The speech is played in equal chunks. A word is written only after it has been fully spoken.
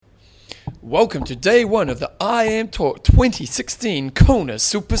Welcome to day one of the I Am Talk 2016 Kona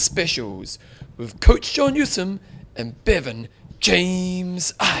Super Specials with Coach John Newsom and Bevan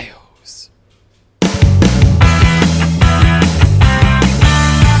James Isles.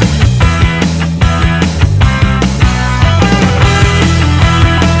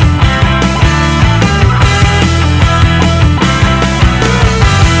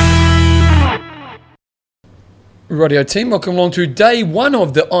 Radio team, welcome along to day one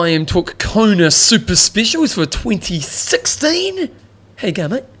of the I Am Talk Kona Super Specials for 2016. How you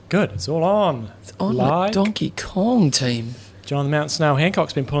going, mate? Good, it's all on. It's on like Donkey Kong team. John the Mountain Snail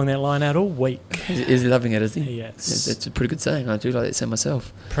Hancock's been pulling that line out all week. He's loving it, is he? Yes. That's a pretty good saying. I do like that saying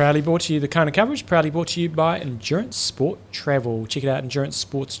myself. Proudly brought to you, the Kona coverage, proudly brought to you by Endurance Sport Travel. Check it out,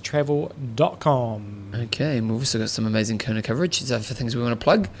 endurancesportstravel.com. Okay, and we've also got some amazing Kona coverage. Is that for things we want to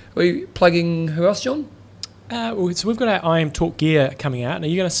plug? Are we plugging who else, John? So we've got our I Am Talk gear coming out. Now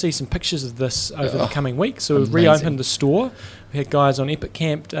you're going to see some pictures of this over the coming week. So we've reopened the store. We had guys on Epic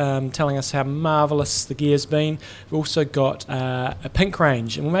Camp telling us how marvellous the gear's been. We've also got a pink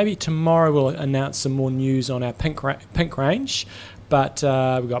range, and maybe tomorrow we'll announce some more news on our pink range. But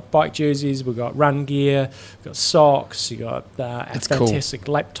we've got bike jerseys, we've got run gear, we've got socks, you've got fantastic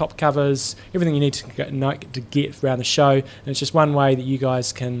laptop covers, everything you need to get around the show. And it's just one way that you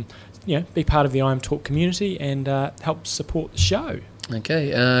guys can be part of the I Am Talk community and help support the show.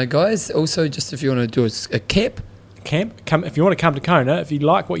 Okay, guys, also just if you want to do a camp, if you want to come to Kona, if you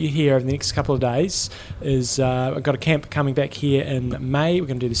like what you hear over the next couple of days, I've got a camp coming back here in May. We're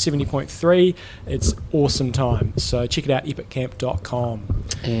going to do the 70.3. It's awesome time. So check it out, epiccamp.com.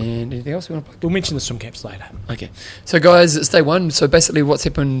 And anything else we want to plug? We'll mention the swim camps later. Okay. So guys, it's day one. So basically what's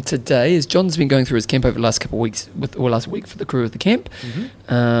happened today is John's been going through his camp over the last couple of weeks, last week for the crew of the camp. Mm-hmm.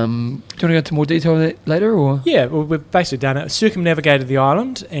 Do you want to go into more detail on that later? Or? Yeah, well, we've basically done it. Circumnavigated the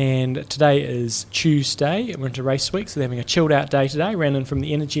island, and today is Tuesday. We're into race week, so they're having a chilled out day today. Ran in from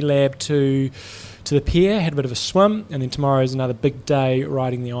the energy lab to the pier, had a bit of a swim, and then tomorrow is another big day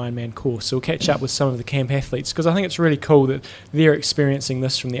riding the Ironman course. So we'll catch up with some of the camp athletes, because I think it's really cool that they're experiencing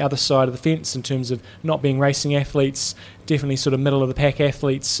this from the other side of the fence in terms of not being racing athletes, definitely sort of middle of the pack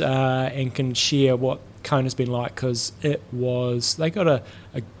athletes, and can share what Kona's been like, because they got a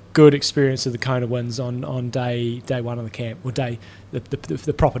good experience of the Kona wins on day one of the camp, or the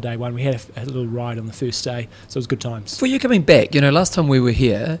proper day one. We had a little ride on the first day, so it was good times. For you coming back, last time we were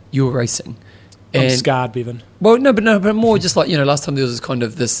here, you were racing. I'm scarred, Bevan. Well, but more just like, last time there was kind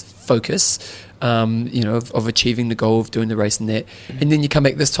of this focus, of achieving the goal of doing the race and that. And then you come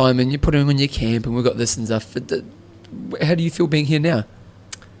back this time and you're putting on your camp and we've got this and stuff. How do you feel being here now?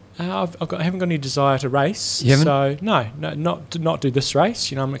 I haven't got any desire to race. You haven't? So, no, not do this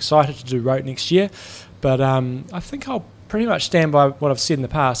race. I'm excited to do Rote next year. But I think I'll pretty much stand by what I've said in the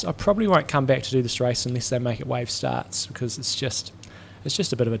past. I probably won't come back to do this race unless they make it wave starts, because it's just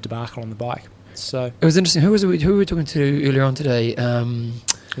a bit of a debacle on the bike. So it was interesting. Who were we talking to earlier on today?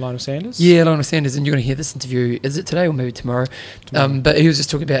 Lionel Sanders? Yeah, Lionel Sanders, and you're going to hear this interview. Is it today or maybe tomorrow? But he was just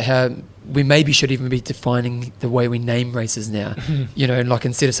talking about how we maybe should even be defining the way we name races now. Like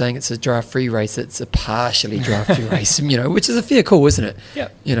instead of saying it's a draft-free race, it's a partially draft-free race, which is a fair call, isn't it? Yeah.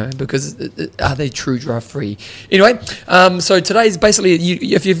 Because are they true draft-free? Anyway, so today's basically,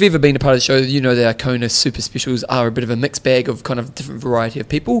 if you've ever been a part of the show, you know that our Kona Super Specials are a bit of a mixed bag of kind of different variety of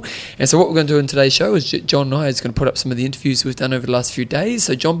people. And so what we're going to do in today's show is John and I is going to put up some of the interviews we've done over the last few days.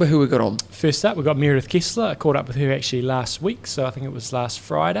 So John, who we got on? First up, we've got Meredith Kessler. I caught up with her actually last week, so I think it was last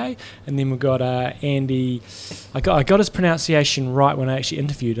Friday. And then we've got Andy. I got his pronunciation right when I actually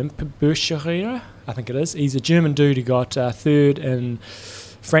interviewed him. Burscherer, I think it is. He's a German dude who got third in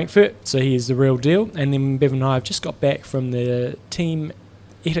Frankfurt, so he is the real deal. And then Bevan and I have just got back from the Team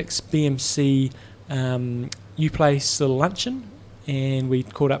Ethics BMC U-Place little luncheon, and we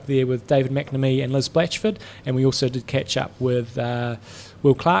caught up there with David McNamee and Liz Blatchford, and we also did catch up with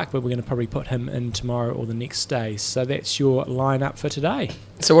Will Clark, but we're going to probably put him in tomorrow or the next day. So that's your lineup for today.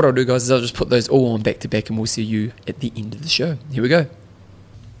 So what I'll do, guys, is I'll just put those all on back to back, and we'll see you at the end of the show. Here we go.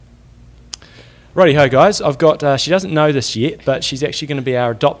 Righty-ho, guys. I've got, she doesn't know this yet, but she's actually going to be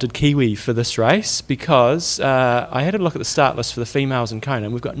our adopted Kiwi for this race, because I had a look at the start list for the females in Kona,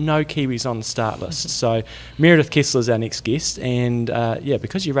 and we've got no Kiwis on the start list. So Meredith Kessler is our next guest, and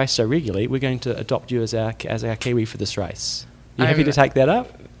because you race so regularly, we're going to adopt you as our Kiwi for this race. You happy to take that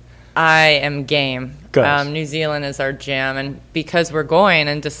up? I am game. Good. New Zealand is our jam, and because we're going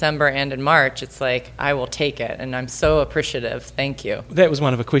in December and in March, it's like I will take it, and I'm so appreciative. Thank you. That was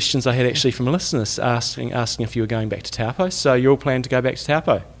one of the questions I had actually from listeners asking if you were going back to Taupo. So you're all planning to go back to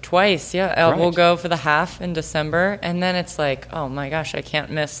Taupo? Twice, yeah. Great. We'll go for the half in December, and then it's like, oh my gosh, I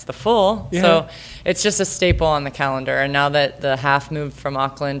can't miss the full. Yeah. So it's just a staple on the calendar, and now that the half moved from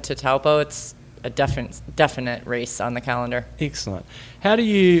Auckland to Taupo, it's a definite race on the calendar. Excellent. How do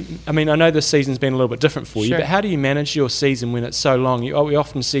you, I mean, I know this season's been a little bit different for you, Sure. but how do you manage your season when it's so long? We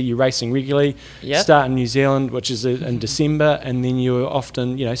often see you racing regularly, Yep. start in New Zealand, which is in December, and then you're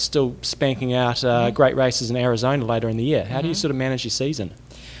often, still spanking out great races in Arizona later in the year. How do you sort of manage your season?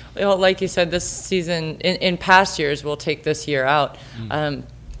 Well, like you said, this season, in past years, we'll take this year out.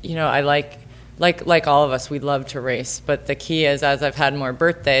 I like all of us, we love to race, but the key is, as I've had more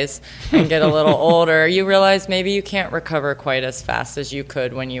birthdays and get a little older, you realize maybe you can't recover quite as fast as you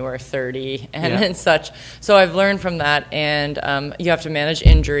could when you were 30 and such. So I've learned from that, and you have to manage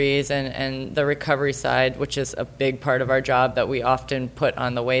injuries and the recovery side, which is a big part of our job that we often put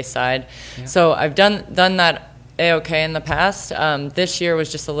on the wayside. Yeah. So I've done that A-okay in the past. This year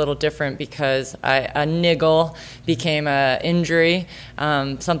was just a little different because a niggle became an injury,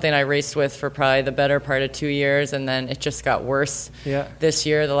 something I raced with for probably the better part of 2 years, and then it just got worse this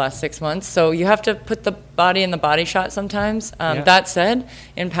year, the last 6 months. So you have to put the body in the body shot sometimes. That said,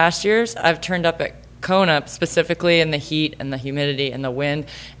 in past years, I've turned up at Kona, specifically in the heat and the humidity and the wind,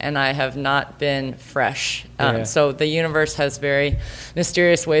 and I have not been fresh. So the universe has very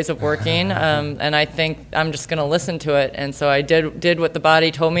mysterious ways of working, and I think I'm just going to listen to it. And so I did what the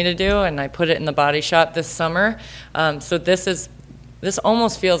body told me to do, and I put it in the body shop this summer. So this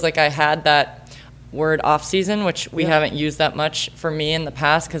almost feels like I had that word off season, which we haven't used that much for me in the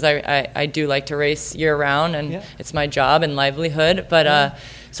past, because I do like to race year round, and it's my job and livelihood. But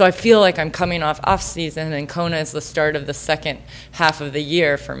so I feel like I'm coming off season, and Kona is the start of the second half of the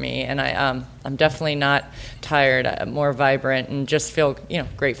year for me, and I'm definitely not tired. I'm more vibrant, and just feel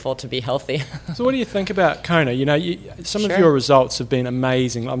grateful to be healthy. So what do you think about Kona? Some of your results have been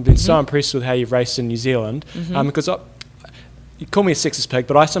amazing. I've been so impressed with how you've raced in New Zealand, because you call me a sexist pig,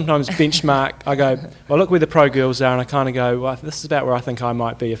 but I sometimes benchmark. I go, well, look where the pro girls are, and I kind of go, well, this is about where I think I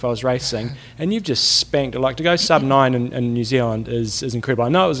might be if I was racing. And you've just spanked it. Like, to go sub-9 in New Zealand is incredible. I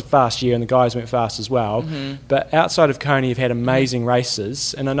know it was a fast year, and the guys went fast as well. But outside of Kona, you've had amazing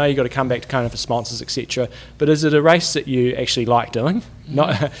races, and I know you've got to come back to Kona for sponsors, etc. But is it a race that you actually like doing?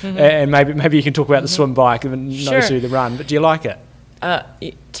 And maybe you can talk about the swim bike, and not necessarily the run. But do you like it?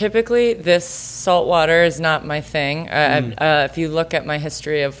 Typically, this saltwater is not my thing. If you look at my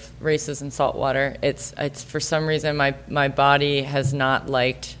history of races in saltwater, it's for some reason my body has not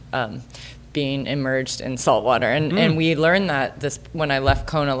liked being immersed in saltwater, and we learned that when I left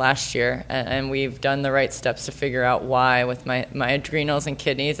Kona last year, and we've done the right steps to figure out why with my adrenals and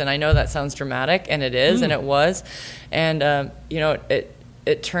kidneys. And I know that sounds dramatic, and it is, and it was, and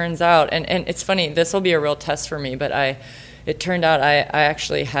it turns out, and it's funny. This will be a real test for me, but It turned out I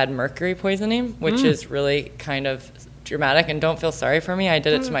actually had mercury poisoning, which is really kind of dramatic, and don't feel sorry for me. I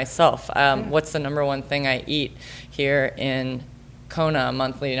did it to myself. What's the number one thing I eat here in Kona a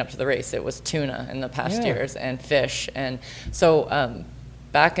month leading up to the race? It was tuna in the past years, and fish. And so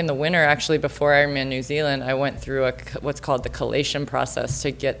back in the winter, actually, before Ironman New Zealand, I went through what's called the chelation process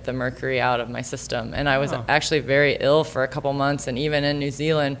to get the mercury out of my system. And I was actually very ill for a couple months, and even in New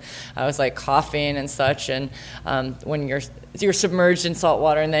Zealand, I was like coughing and such. And when you're submerged in salt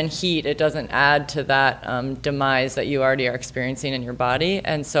water and then heat, it doesn't add to that demise that you already are experiencing in your body.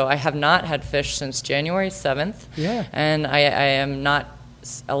 And so I have not had fish since January 7th. And I am not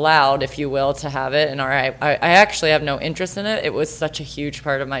allowed, if you will, to have it, and I actually have no interest in it. It was such a huge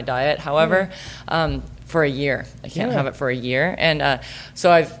part of my diet, however, for a year. I can't have it for a year, and so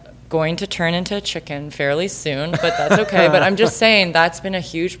I've going to turn into a chicken fairly soon, but that's okay. But I'm just saying that's been a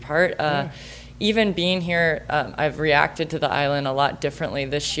huge part. Even being here, I've reacted to the island a lot differently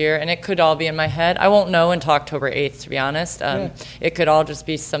this year, and it could all be in my head. I won't know until October 8th, to be honest. It could all just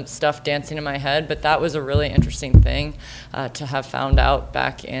be some stuff dancing in my head, but that was a really interesting thing to have found out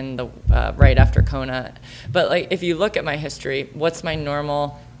back in the right after Kona. But like, if you look at my history, what's my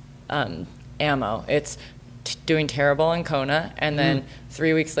normal ammo? It's doing terrible in Kona, and then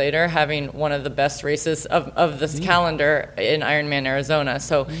 3 weeks later having one of the best races of this calendar in Ironman Arizona.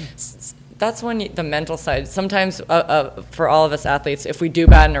 So that's when the mental side, sometimes for all of us athletes, if we do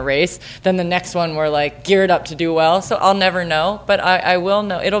bad in a race, then the next one we're like geared up to do well. So I'll never know, but I will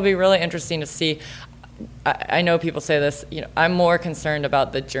know. It'll be really interesting to see. I know people say this, I'm more concerned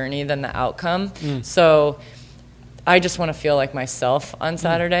about the journey than the outcome. So I just want to feel like myself on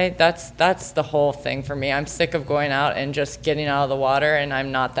Saturday. That's the whole thing for me. I'm sick of going out and just getting out of the water, and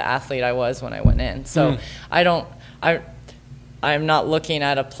I'm not the athlete I was when I went in. So I'm not looking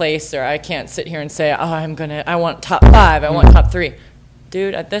at a place, or I can't sit here and say, I want top 5, I want top 3.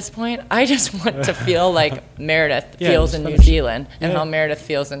 Dude, at this point, I just want to feel like Meredith feels in New Zealand and how Meredith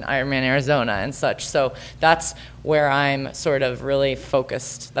feels in Ironman Arizona and such. So that's where I'm sort of really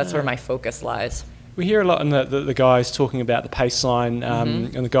focused. That's where my focus lies. We hear a lot in the guys talking about the pace line,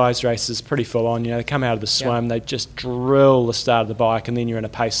 and the guys' race is pretty full on. They come out of the swim, they just drill the start of the bike, and then you're in a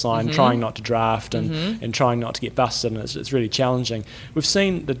pace line trying not to draft and trying not to get busted, and it's really challenging. We've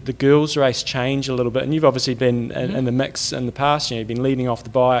seen the girls' race change a little bit, and you've obviously been in the mix in the past. You've been leading off the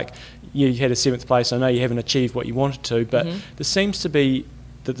bike. You had a 7th place. I know you haven't achieved what you wanted to, but there seems to be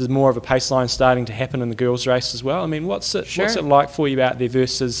that there's more of a pace line starting to happen in the girls' race as well. I mean, what's it like for you out there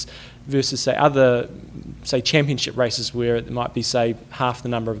versus say other championship races where it might be say half the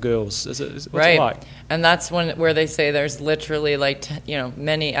number of girls? What's it like? And that's where they say there's literally like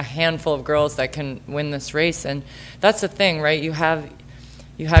a handful of girls that can win this race, and that's the thing, right? You have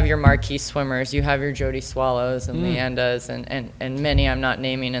your marquee swimmers, you have your Jody Swallows and Leandas and many I'm not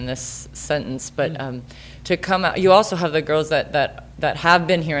naming in this sentence, but to come out, you also have the girls that have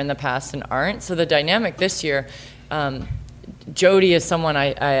been here in the past and aren't. So the dynamic this year, Jody is someone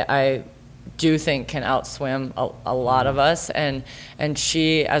I do think can outswim a lot of us, and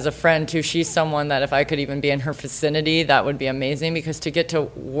she, as a friend too, she's someone that if I could even be in her vicinity, that would be amazing, because to get to,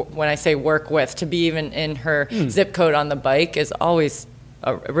 when I say work with, to be even in her zip code on the bike is always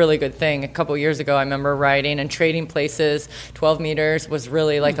a really good thing. A couple years ago, I remember riding and trading places. 12 meters was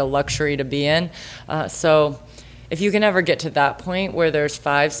really like a luxury to be in. So if you can ever get to that point where there's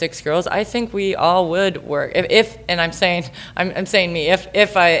 5, 6 girls, I think we all would work. If and I'm saying me,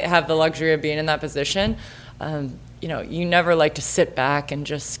 if I have the luxury of being in that position, you never like to sit back and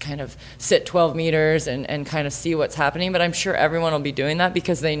just kind of sit 12 meters and kind of see what's happening. But I'm sure everyone will be doing that,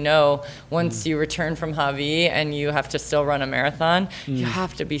 because they know once you return from Hawaii and you have to still run a marathon, you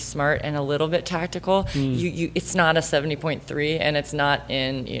have to be smart and a little bit tactical. It's not a 70.3, and it's not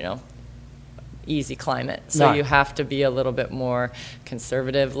in, easy climate. So you have to be a little bit more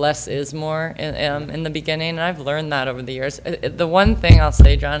conservative. Less is more in the beginning, and I've learned that over the years. The one thing I'll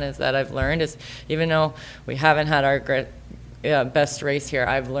say, John, is that I've learned is, even though we haven't had our best race here,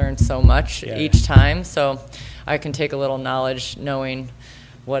 I've learned so much each time. So I can take a little knowledge knowing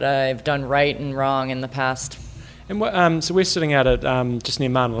what I've done right and wrong in the past. And so we're sitting out at just near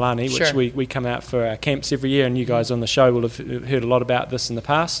Manalani, which we come out for our camps every year, and you guys on the show will have heard a lot about this in the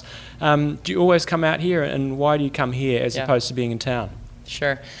past. Do you always come out here, and why do you come here as opposed to being in town?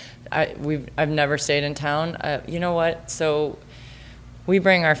 Sure. I've never stayed in town. You know what? So we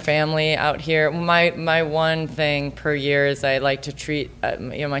bring our family out here. My one thing per year is I like to treat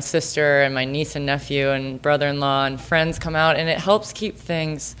my sister and my niece and nephew and brother-in-law and friends come out, and it helps keep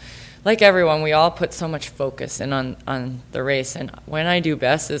things. Like everyone, we all put so much focus in on the race, and when I do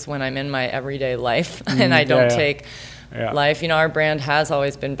best is when I'm in my everyday life and I don't take life. Our brand has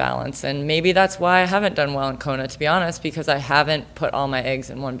always been balance, and maybe that's why I haven't done well in Kona, to be honest, because I haven't put all my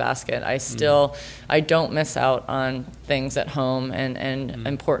eggs in one basket. I don't miss out on things at home and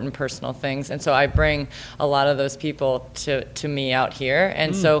important personal things, and so I bring a lot of those people to me out here,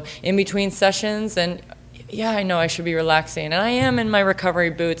 and so in between sessions and I know I should be relaxing, and I am in my recovery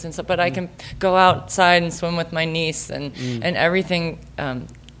boots and stuff, but I can go outside and swim with my niece and everything.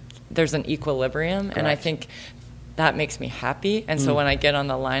 There's an equilibrium, and I think that makes me happy. And so when I get on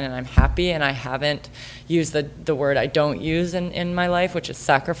the line and I'm happy, and I haven't used the word I don't use in my life, which is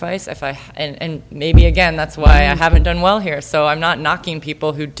sacrifice. And maybe again that's why I haven't done well here. So I'm not knocking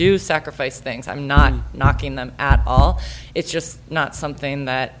people who do sacrifice things. I'm not knocking them at all. It's just not something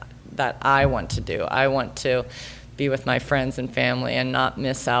that I want to do. I want to be with my friends and family and not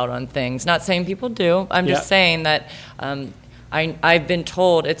miss out on things. Not saying people do. I'm just saying that I've been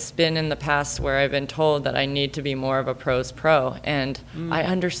told, it's been in the past where I've been told that I need to be more of a pro's pro, and I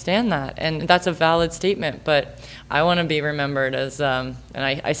understand that, and that's a valid statement, but I want to be remembered as, and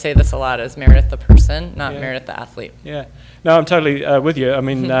I say this a lot, as Meredith the person, not Meredith the athlete. Yeah. No, I'm totally with you. I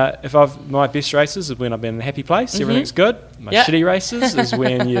mean, my best races is when I've been in a happy place, everything's good. My shitty races is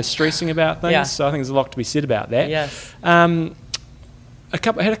when you're stressing about things, so I think there's a lot to be said about that. Yes.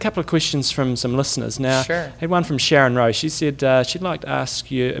 I had a couple of questions from some listeners. Now, Sure. I had one from Sharon Rowe. She said she'd like to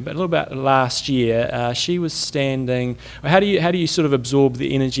ask you a little about last year. She was standing. How do you sort of absorb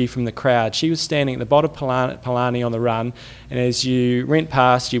the energy from the crowd? She was standing at the bottom of Palani on the run, and as you went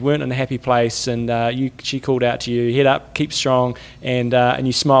past, you weren't in a happy place, and she called out to you, "Head up, keep strong," and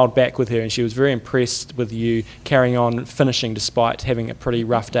you smiled back with her, and she was very impressed with you carrying on, finishing despite having a pretty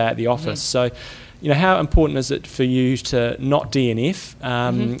rough day at the office. So, how important is it for you to not DNF,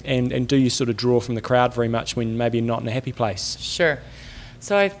 and do you sort of draw from the crowd very much when maybe you're not in a happy place? Sure.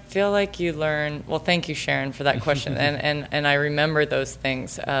 So I feel like you learn. Well, thank you, Sharon, for that question, and I remember those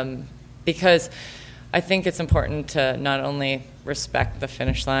things because I think it's important to not only respect the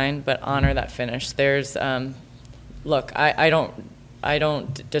finish line but honor that finish. There's look, I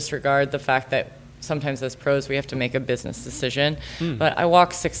don't disregard the fact that sometimes as pros we have to make a business decision, but I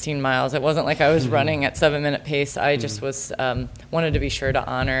walked 16 miles. It wasn't like I was running at 7-minute pace. I just was wanted to be sure to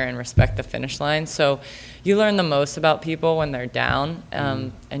honor and respect the finish line. So you learn the most about people when they're down,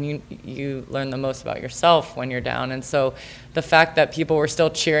 and you learn the most about yourself when you're down. And so the fact that people were still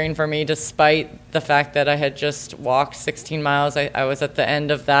cheering for me despite the fact that I had just walked 16 miles, I was at the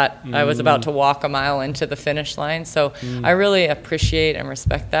end of that. I was about to walk a mile into the finish line. So I really appreciate and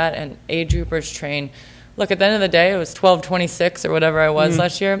respect that. And age groupers train. Look, at the end of the day, it was 12:26 or whatever I was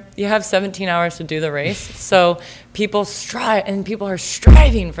last year. You have 17 hours to do the race. So people strive, and people are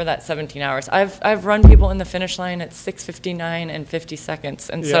striving for that 17 hours. I've run people in the finish line at 6:59 and 50 seconds.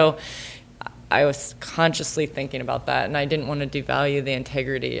 And so I was consciously thinking about that, and I didn't want to devalue the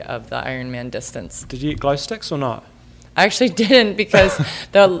integrity of the Ironman distance. Did you eat glow sticks or not? I actually didn't because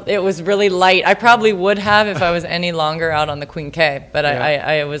it was really light. I probably would have if I was any longer out on the Queen K, but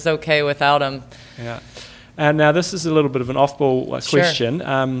I was okay without them. Yeah. And now this is a little bit of an off-ball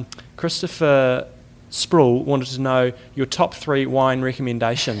question. Christopher Sproul wanted to know your top 3 wine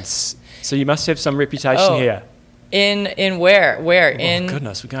recommendations. So you must have some reputation here. In where? Where? Oh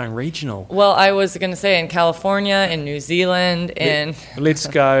goodness, we're going regional. Well, I was going to say in California, in New Zealand, Let's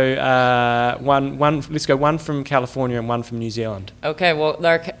go Let's go one from California and one from New Zealand. Okay. Well,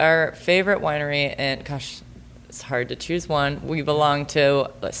 our favorite winery, and gosh, it's hard to choose one. We belong to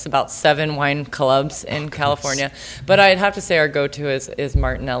about 7 wine clubs in California. But I'd have to say our go-to is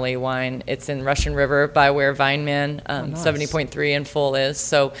Martinelli wine. It's in Russian River by where Vineman 70.3 in full is.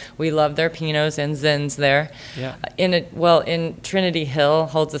 So we love their Pinots and Zins there. Yeah. In Trinity Hill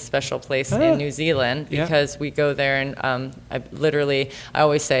holds a special place in New Zealand because we go there and I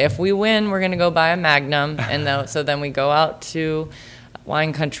always say, if we win, we're going to go buy a Magnum. And so then we go out to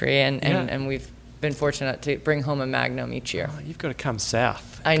wine country and we've been fortunate to bring home a Magnum each year. Oh, you've got to come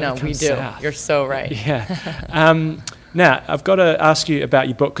south. I know, we do. South. You're so right. Yeah. Now, I've got to ask you about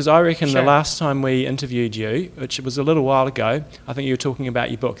your book, because I reckon the last time we interviewed you, which was a little while ago, I think you were talking about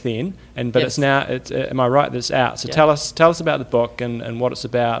your book then, but it's now, am I right that it's out? So tell us about the book and what it's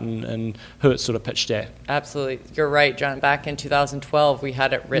about and who it's sort of pitched at. Absolutely. You're right, John. Back in 2012, we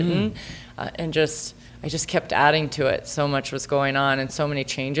had it written and I just kept adding to it. So much was going on and so many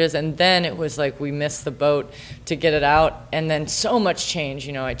changes. And then it was like we missed the boat to get it out. And then so much change.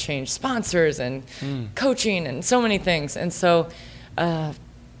 I changed sponsors and coaching and so many things. And so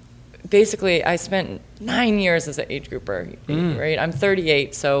basically I spent 9 years as an age grouper, right? I'm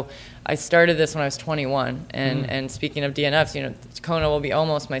 38, so I started this when I was 21. And speaking of DNFs, Kona will be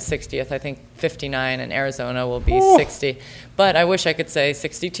almost my 60th. I think 59, and Arizona will be 60. But I wish I could say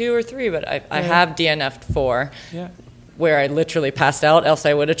 62 or 3, but I have DNF'd 4, where I literally passed out, else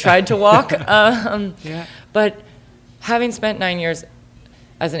I would have tried to walk. But having spent 9 years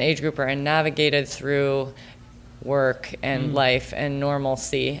as an age grouper and navigated through work and life and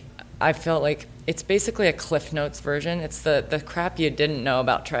normalcy, I felt like it's basically a Cliff Notes version. It's the crap you didn't know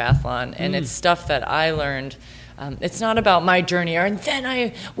about triathlon, and it's stuff that I learned. It's not about my journey, and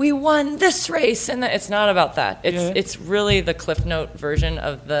then we won this race, and it's not about that. It's really the Cliff Note version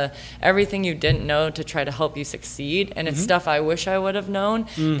of the everything you didn't know to try to help you succeed, and it's stuff I wish I would have known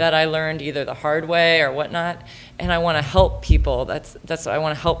that I learned either the hard way or whatnot. And I want to help people. That's I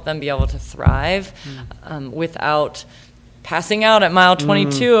want to help them be able to thrive without passing out at mile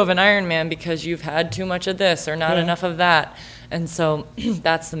 22 of an Ironman because you've had too much of this or not enough of that. And so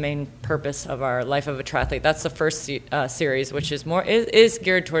that's the main purpose of our Life of a Triathlete. That's the first series, which is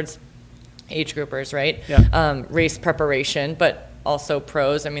geared towards age groupers, right? Yeah. Race preparation, but also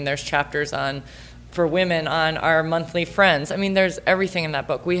pros. I mean, there's chapters for women on our monthly friends. I mean, there's everything in that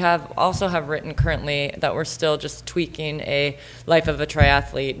book. We also have written currently that we're still just tweaking a Life of a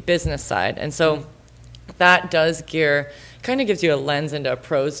Triathlete business side. And so that does kind of gives you a lens into a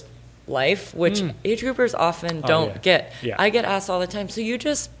pro's life, which age groupers often don't get. Yeah. I get asked all the time, so you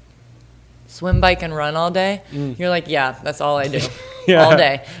just swim, bike, and run all day? You're like, yeah, that's all I do. All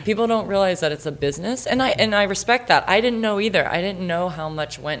day. People don't realize that it's a business, and I respect that. I didn't know either. I didn't know how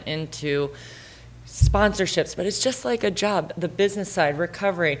much went into sponsorships, but it's just like a job. The business side,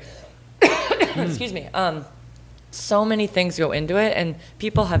 recovery. Excuse me. So many things go into it, and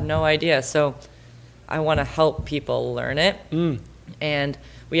people have no idea. So I want to help people learn it, and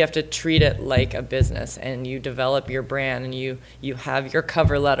we have to treat it like a business. And you develop your brand, and you have your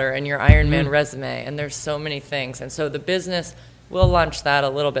cover letter and your Ironman resume, and there's so many things. And so the business, we'll launch that a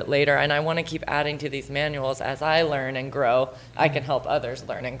little bit later, and I want to keep adding to these manuals. As I learn and grow, I can help others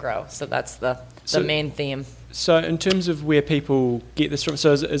learn and grow. So that's the main theme. So in terms of where people get this from,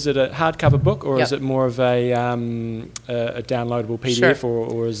 so is it a hardcover book, or is it more of a downloadable PDF,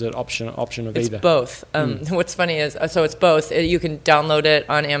 or is it option of either? It's both. What's funny is, so it's both. You can download it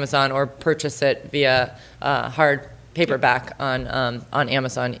on Amazon or purchase it via hard paperback on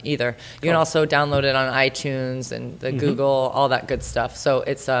Amazon either. You can also download it on iTunes and the Google, all that good stuff. So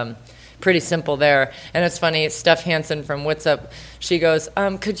it's pretty simple there. And it's funny, Steph Hansen from What's Up, she goes,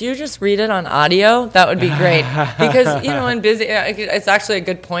 could you just read it on audio? That would be great. Because, in busy, it's actually a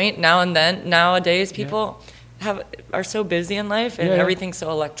good point. Nowadays, people are so busy in life, and everything's so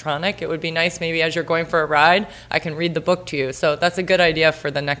electronic. It would be nice maybe as you're going for a ride, I can read the book to you. So that's a good idea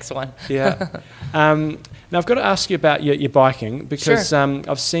for the next one. Now I've got to ask you about your biking, because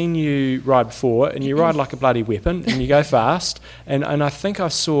I've seen you ride before, and you ride like a bloody weapon, and you go fast. And I think I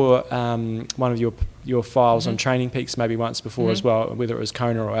saw one of your files on Training Peaks maybe once before as well, whether it was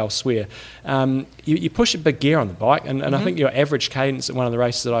Kona or elsewhere. You push a big gear on the bike, and I think your average cadence at one of the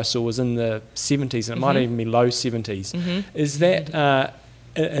races that I saw was in the 70s, and it might even be low 70s. Is that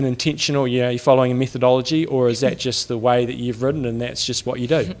an intentional, you're following a methodology, or is that just the way that you've ridden and that's just what you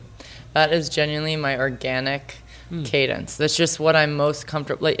do? That is genuinely my organic cadence. That's just what I'm most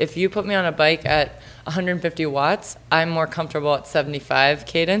comfortable. Like, if you put me on a bike at 150 watts, I'm more comfortable at 75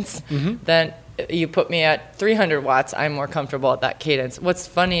 cadence than you put me at 300 watts. I'm more comfortable at that cadence. What's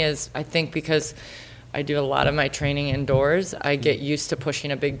funny is, I think because I do a lot of my training indoors, I get used to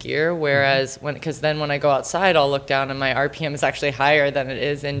pushing a big gear, whereas because then when I go outside, I'll look down and my RPM is actually higher than it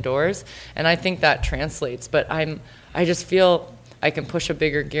is indoors. And I think that translates. But I just feel I can push a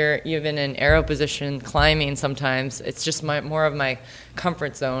bigger gear even in aero position, climbing sometimes. It's just more of my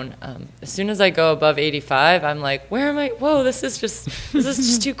comfort zone. As soon as I go above 85, I'm like, where am I? Whoa, this is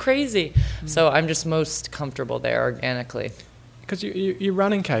just too crazy. So I'm just most comfortable there organically. Because your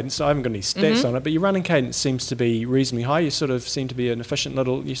running cadence, I haven't got any stats on it, but your running cadence seems to be reasonably high. You sort of seem to be an efficient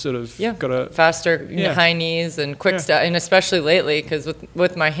little, got a... faster high knees and quick step, and especially lately, because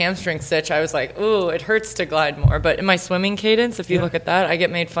with my hamstring stitch, I was like, ooh, it hurts to glide more. But in my swimming cadence, if you look at that, I get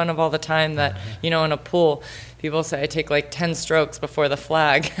made fun of all the time that, in a pool, people say I take like 10 strokes before the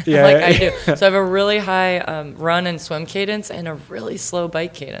flag, I do. So I have a really high run and swim cadence and a really slow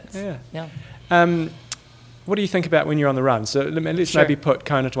bike cadence. What do you think about when you're on the run? So let's maybe put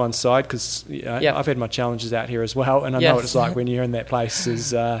Kona to one side, because I've had my challenges out here as well, and I know what it's like when you're in that place.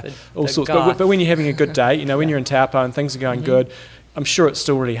 Is all sorts. But when you're having a good day, when you're in Taupo and things are going good, I'm sure it's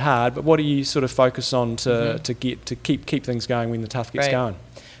still really hard. But what do you sort of focus on to keep things going when the tough gets going?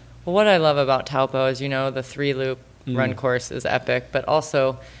 Well, what I love about Taupo is, the 3-loop run course is epic, but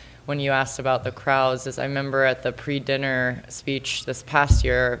also when you asked about the crowds, is I remember at the pre-dinner speech this past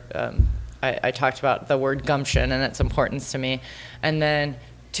year. I talked about the word gumption and its importance to me. And then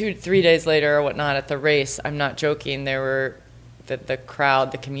 2-3 days later or whatnot at the race, I'm not joking, there were the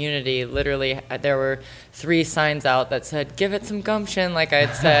crowd, the community, literally there were 3 signs out that said, give it some gumption, like I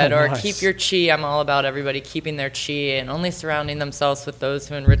had said, or keep your chi. I'm all about everybody keeping their chi and only surrounding themselves with those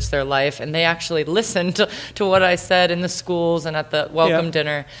who enrich their life. And they actually listened to what I said in the schools and at the welcome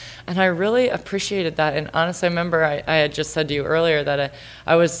dinner. And I really appreciated that. And honestly, I remember I had just said to you earlier that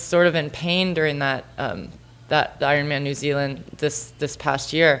I was sort of in pain during that Ironman New Zealand this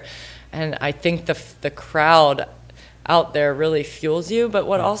past year. And I think the crowd out there really fuels you. But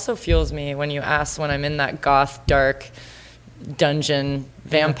what also fuels me when I'm in that goth, dark dungeon,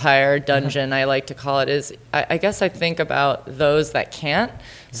 vampire dungeon, I like to call it, is I guess I think about those that can't.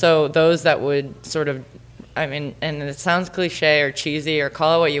 So those that would sort of, and it sounds cliche or cheesy or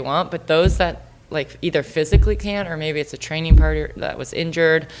call it what you want, but those that like either physically can't, or maybe it's a training partner that was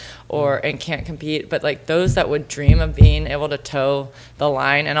injured and can't compete, but like those that would dream of being able to toe the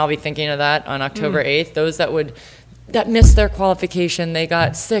line, and I'll be thinking of that on October 8th, those that missed their qualification, they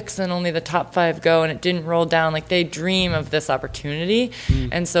got 6 and only the top 5 go and it didn't roll down, like they dream of this opportunity.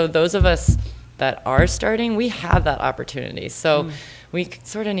 And so those of us that are starting, we have that opportunity. So we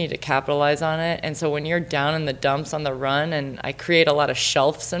sort of need to capitalize on it. And so when you're down in the dumps on the run, and I create a lot of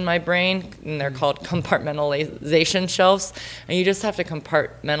shelves in my brain, and they're called compartmentalization shelves, and you just have to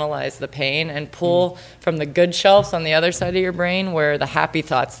compartmentalize the pain and pull from the good shelves on the other side of your brain where the happy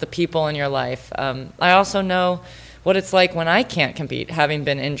thoughts, the people in your life. I also know what it's like when I can't compete, having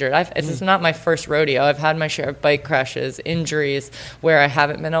been injured. It's not my first rodeo. I've had my share of bike crashes, injuries, where I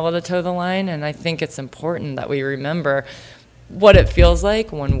haven't been able to toe the line, and I think it's important that we remember what it feels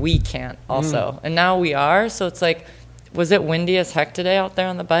like when we can't also. And now we are, so it's like, was it windy as heck today out there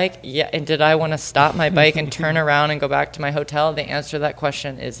on the bike? Yeah. And did I want to stop my bike and turn around and go back to my hotel? The answer to that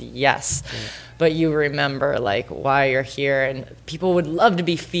question is yes. But you remember like why you're here, and people would love to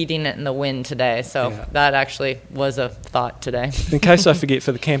be feeding it in the wind today. So that actually was a thought today. In case I forget,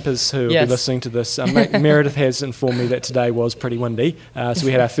 for the campers who will be listening to this, Meredith has informed me that today was pretty windy. So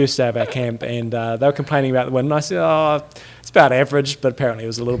we had our first day of our camp, and they were complaining about the wind. And I said, it's about average, but apparently it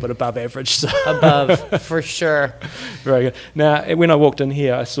was a little bit above average. So. Above, for sure. Very good. Now, when I walked in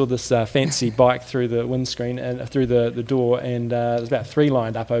here, I saw this fancy bike through the windscreen and through the door, and there's about 3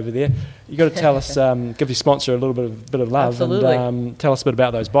 lined up over there. You got to tell us, give your sponsor a little bit of love. Absolutely. And tell us a bit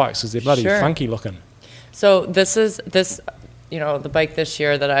about those bikes, because they're bloody funky looking. So this, the bike this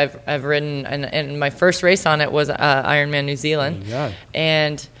year that I've ridden, and my first race on it was Ironman New Zealand,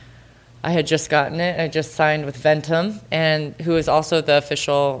 and I had just gotten it. I just signed with Ventum, and who is also the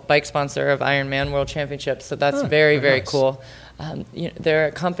official bike sponsor of Ironman World Championships. So that's very nice. Cool. They're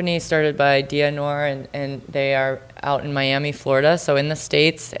a company started by Dia Noor, and they are out in Miami, Florida, so in the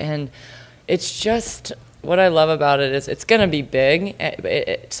States. And it's just, what I love about it is it's going to be big.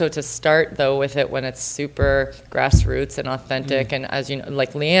 So to start, though, with it when it's super grassroots and authentic, and as you know,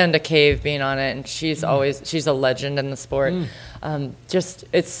 like Leanne DeCave being on it, and she's a legend in the sport.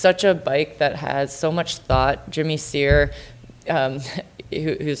 It's such a bike that has so much thought. Jimmy Sear,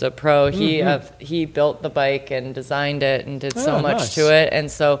 who's a pro, he built the bike and designed it and did so much to it, and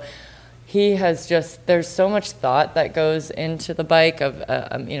so he has there's so much thought that goes into the bike of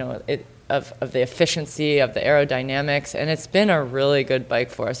the efficiency, of the aerodynamics, and it's been a really good bike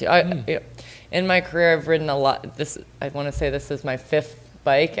for us. In my career, I've ridden a lot. I want to say this is my 5th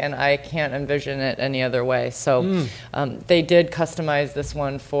bike, and I can't envision it any other way. So they did customize this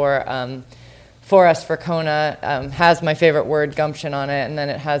one for us for Kona. Has my favorite word, gumption, on it, and then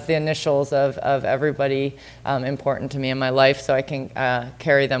it has the initials of everybody important to me in my life, so I can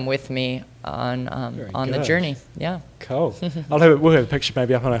carry them with me on the journey. Yeah. Cool. We'll have a picture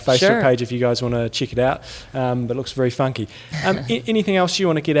maybe up on our Facebook page if you guys want to check it out. But it looks very funky. Anything else you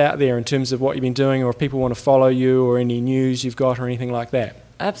want to get out there in terms of what you've been doing, or if people want to follow you, or any news you've got, or anything like that?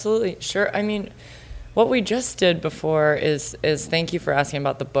 Absolutely. Sure. I mean, what we just did before is thank you for asking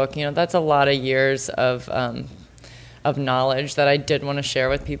about the book. That's a lot of years of knowledge that I did want to share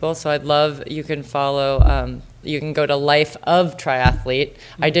with people. So I'd love, you can follow, you can go to Life of Triathlete.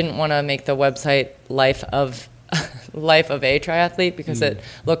 I didn't want to make the website Life of a Triathlete because it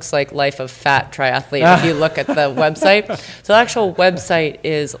looks like Life of Fat Triathlete if you look at the website. So the actual website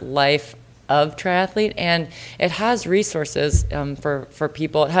is Life of Triathlete, and it has resources for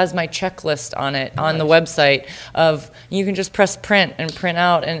people. It has my checklist on it on the website of, you can just press print and print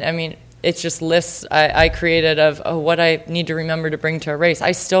out, and I mean, it's just lists I created of what I need to remember to bring to a race.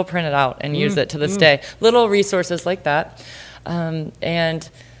 I still print it out and use it to this day. Little resources like that. And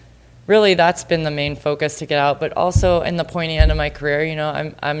really that's been the main focus to get out. But also in the pointy end of my career,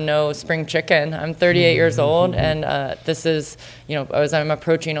 I'm no spring chicken. I'm 38 years old, and this is, as I'm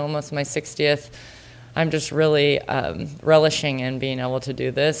approaching almost my 60th, I'm just really relishing in being able to do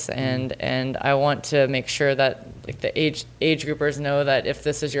this, and I want to make sure that the age groupers know that if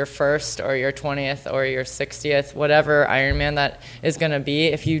this is your first or your 20th or your 60th, whatever Ironman that is going to be,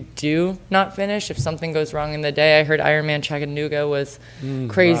 if you do not finish, if something goes wrong in the day, I heard Ironman Chattanooga was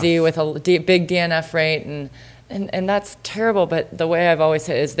crazy with a big DNF rate, and that's terrible, but the way I've always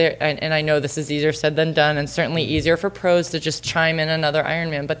said is there, and I know this is easier said than done, and certainly easier for pros to just chime in another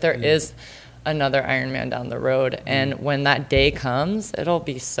Ironman, but there is another Ironman down the road, and when that day comes, it'll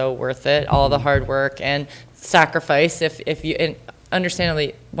be so worth it, all the hard work and sacrifice. If you, and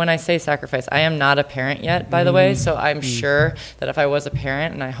understandably, when I say sacrifice, I am not a parent yet, by the way, so I'm sure that if I was a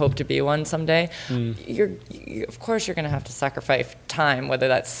parent, and I hope to be one someday, of course you're going to have to sacrifice time, whether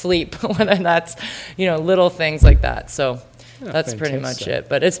that's sleep, whether that's, little things like that. So that's pretty much it.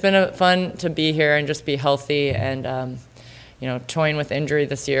 But it's been fun to be here and just be healthy, and toying with injury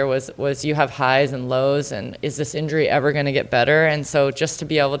this year was you have highs and lows, and is this injury ever going to get better? And so just to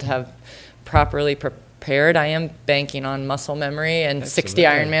be able to have properly prepared. I am banking on muscle memory and 60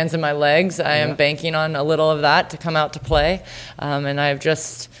 Absolutely. Ironmans in my legs. I Yeah. am banking on a little of that to come out to play. And I've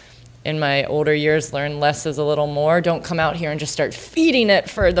just, in my older years, learned less is a little more. Don't come out here and just start feeding it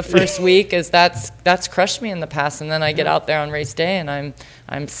for the first week, as that's crushed me in the past. And then I get out there on race day and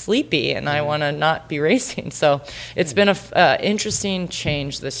I'm sleepy and I want to not be racing. So it's been a interesting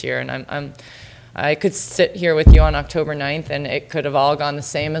change this year, and I could sit here with you on October 9th and it could have all gone the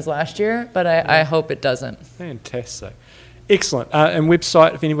same as last year, but I hope it doesn't. Fantastic. Excellent. And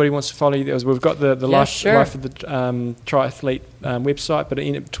website, if anybody wants to follow you, we've got the life of the triathlete website, but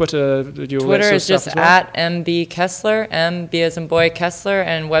Twitter, Twitter is just at MB Kessler, MB as in boy Kessler,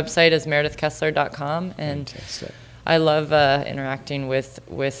 and website is meredithkessler.com. And Fantastic. I love interacting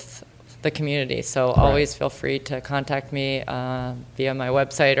with the community, so always feel free to contact me via my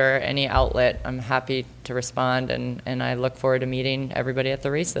website or any outlet. I'm happy to respond, and I look forward to meeting everybody at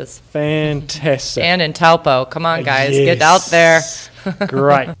the races. Fantastic. And in Taupo. Come on, guys, get out there.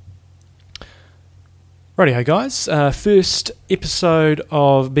 Great. Rightio, guys. First episode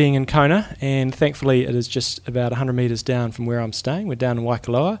of being in Kona, and thankfully it is just about 100 metres down from where I'm staying. We're down in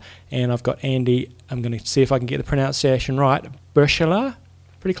Waikoloa, and I've got Andy. I'm going to see if I can get the pronunciation right. Burchala?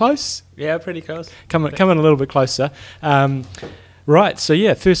 Pretty close? Yeah, pretty close. Come in a little bit closer. Right, so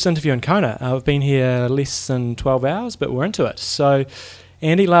yeah, first interview in Kona. I've been here less than 12 hours, but we're into it. So,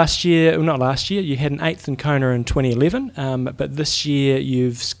 Andy, you had an 8th in Kona in 2011, but this year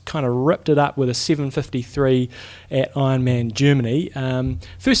you've kind of ripped it up with a 7:53 at Ironman Germany.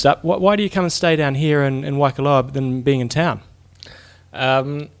 First up, why do you come and stay down here in Waikoloa than being in town?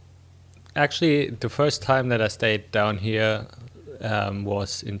 Actually, the first time that I stayed down here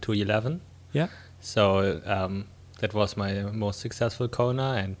was in 2011. Yeah. So that was my most successful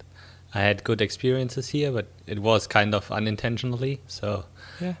Kona, and I had good experiences here, but it was kind of unintentionally. So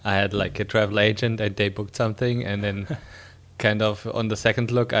Yeah. I had like a travel agent and they booked something, and then kind of on the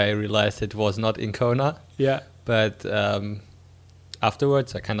second look I realized it was not in Kona. Yeah. But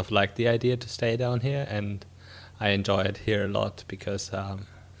afterwards I kind of liked the idea to stay down here, and I enjoy it here a lot because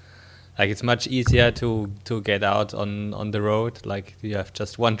like it's much easier to get out on the road. Like you have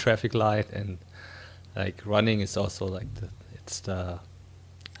just one traffic light, and like running is also like it's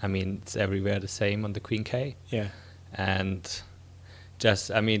everywhere the same on the Queen K. Yeah. And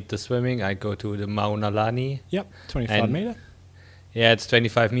the swimming, I go to the Maunalani. Yep. 25 metre. Yeah, it's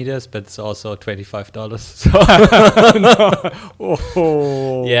 25 meters, but it's also $25. So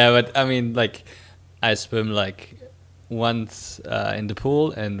Oh. yeah, but I swim like once in the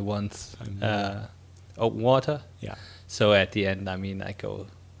pool and once open water. Yeah. So at the end, I go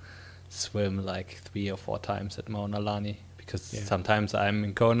swim like 3 or 4 times at Maunalani because sometimes I'm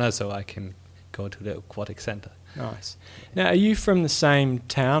in Kona, so I can go to the aquatic center. Nice. Now, are you from the same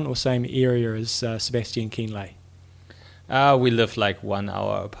town or same area as Sebastian Kienle? We live like 1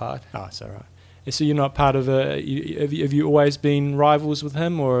 hour apart. Oh, that's all right. So you're not part of have you always been rivals with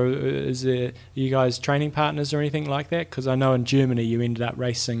him, or are you guys training partners or anything like that? Because I know in Germany you ended up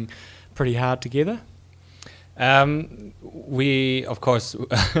racing pretty hard together. We, of course,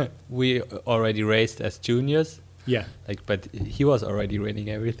 we already raced as juniors. Yeah. But he was already winning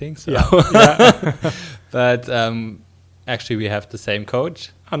everything. So. Yeah. But actually, we have the same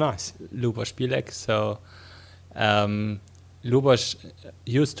coach. Oh, nice. Lubos Bilek. So Lubos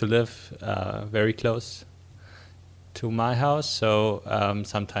used to live very close to my house. So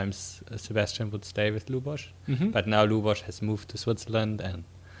sometimes Sebastian would stay with Lubos. Mm-hmm. But now Lubos has moved to Switzerland,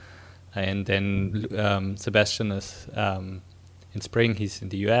 and then Sebastian is in spring. He's in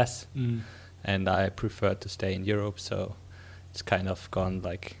the US. Mm. And I prefer to stay in Europe, so it's kind of gone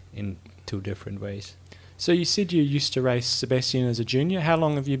like in 2 different ways. So you said you used to race Sebastian as a junior. How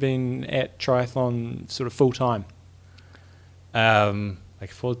long have you been at triathlon sort of full time? Like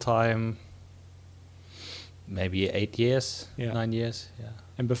full time, maybe 8 years, 9 years, yeah.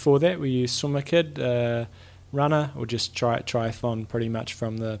 And before that, were you swimmer kid, runner, or just triathlon pretty much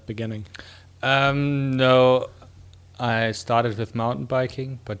from the beginning? No, I started with mountain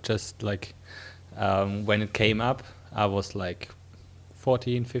biking, but just like when it came up, I was like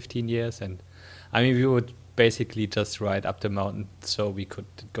 14, 15 years, and we would basically just ride up the mountain so we could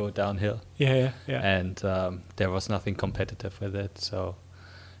go downhill. Yeah. And there was nothing competitive with it. So,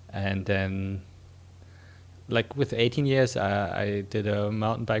 and then like with 18 years, I did a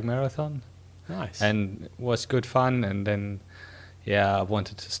mountain bike marathon. Nice. And it was good fun. And then, I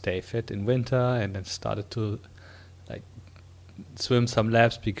wanted to stay fit in winter, and then started to like swim some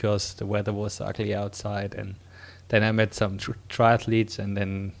laps because the weather was ugly outside. And then I met some triathletes, and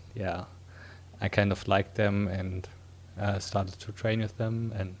then I kind of liked them and started to train with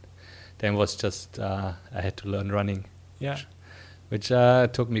them. And then was just I had to learn running, Yeah. which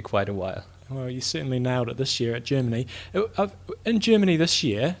took me quite a while. Well, you certainly nailed it this year at Germany. In Germany this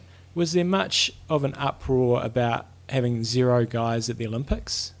year, was there much of an uproar about having 0 guys at the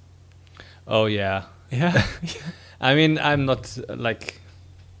Olympics? Oh yeah, Yeah. I mean, I'm not like,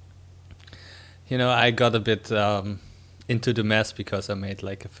 I got a bit into the mess because I made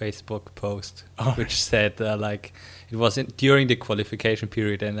like a Facebook post which said like it was during the qualification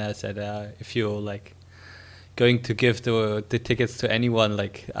period, and I said if you're like going to give the tickets to anyone,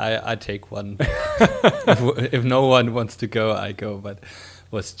 like I take one. if no one wants to go, I go, but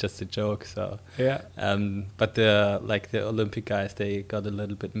it was just a joke. So Yeah. but the Olympic guys, they got a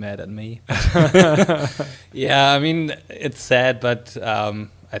little bit mad at me. Yeah, I mean, it's sad, but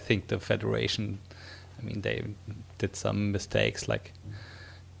I think the federation, I mean, they did some mistakes, like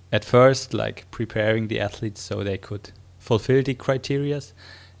at first, like preparing the athletes so they could fulfill the criterias,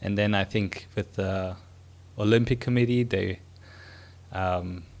 and then I think with the Olympic Committee, they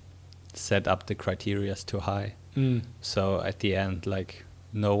set up the criterias too high. So at the end, like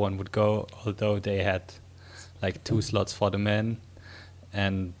no one would go, although they had like 2 slots for the men,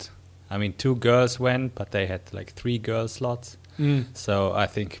 and I mean 2 girls went, but they had like 3 girl slots. So I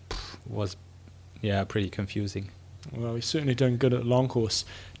think was pretty confusing. Well, you're certainly doing good at long course.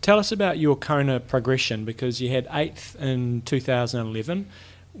 Tell us about your Kona progression, because you had 8th in 2011.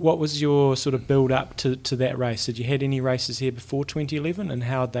 What was your sort of build up to that race? Had you had any races here before 2011, and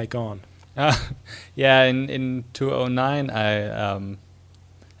how had they gone? Yeah, in 2009 I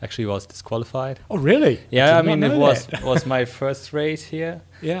actually was disqualified. Oh, really? Yeah, I did not mean it know that. was my first race here.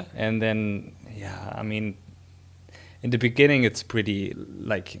 Yeah. And then I mean, in the beginning it's pretty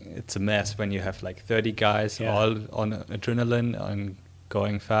like it's a mess when you have like 30 guys all on adrenaline and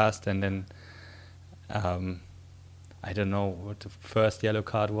going fast, and then I don't know what the first yellow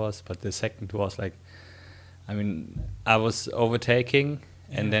card was, but the second was like, I mean, I was overtaking,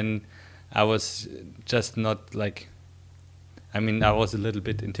 and then I was just not like, I mean, I was a little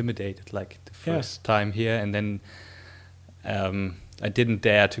bit intimidated like the first time here, and then I didn't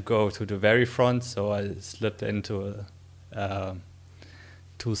dare to go to the very front, so I slipped into a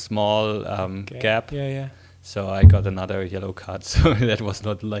too small gap. Yeah. So I got another yellow card, so that was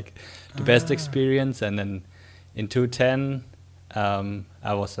not like the best experience. And then in 2010,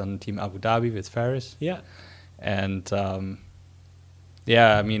 I was on Team Abu Dhabi with Faris. Yeah. And I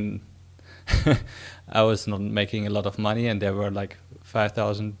mean, I was not making a lot of money, and there were like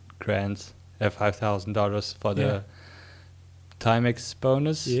 $5,000 for the Timex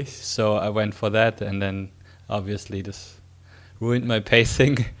bonus. Yes. So I went for that, and then obviously this ruined my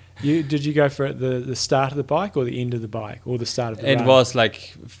pacing. Did you go for it the start of the bike or the end of the bike or the start of the It run? was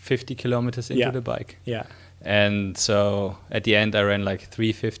like 50 kilometers into the bike. Yeah. And so at the end I ran like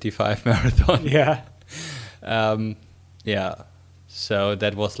 3:55 marathon. Yeah. So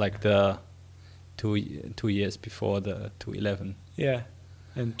that was like the 2 years before the 211. Yeah.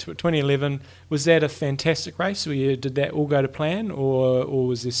 And 2011, was that a fantastic race? Did that all go to plan, or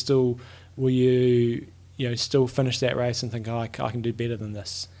was there still, will you still finish that race and think, I can do better than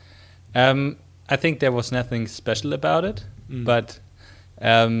this? I think there was nothing special about it, but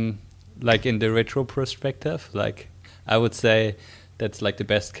like in the retro perspective, like I would say that's like the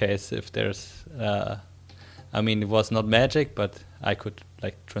best case if there's, I mean, it was not magic, but I could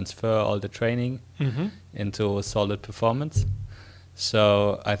like transfer all the training into a solid performance.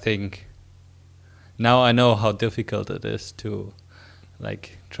 So I think now I know how difficult it is to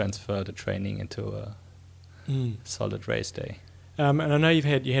like transfer the training into a solid race day. And I know you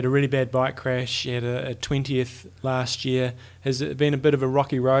had a really bad bike crash. You had a 20th last year. Has it been a bit of a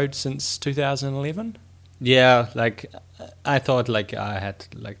rocky road since 2011? Yeah, like I thought like I had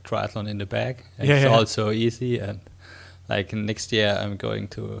like triathlon in the bag. And it's also easy, and like next year I'm going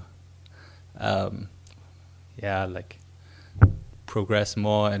to like progress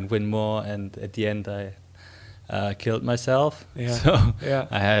more and win more, and at the end I killed myself. So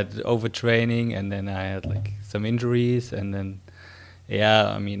I had overtraining, and then I had like some injuries, and then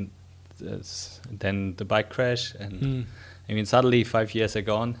I mean then the bike crash, and I mean suddenly 5 years are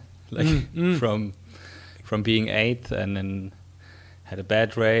gone, like from being 8th, and then had a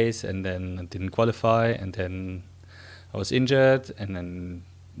bad race, and then didn't qualify, and then I was injured, and then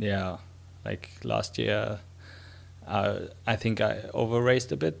like last year I think I over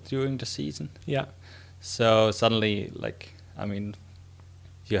raced a bit during the season. Yeah. So suddenly, like, I mean,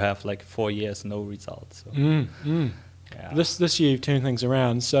 you have like 4 years no results. So. This year you've turned things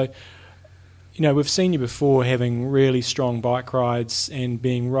around. So, we've seen you before having really strong bike rides and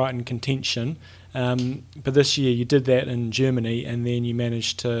being right in contention. But this year you did that in Germany, and then you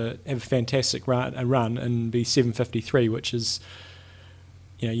managed to have a fantastic run and be 7:53, which is,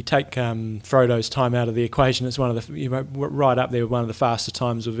 you take Frodo's time out of the equation. It's one of the right up there with one of the fastest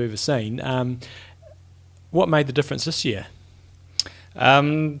times we've ever seen. What made the difference this year?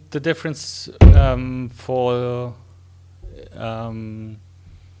 The difference for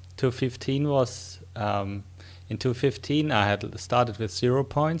 2015 was in 2015 I had started with 0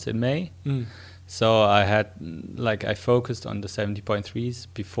 points in May. So I focused on the 70.3s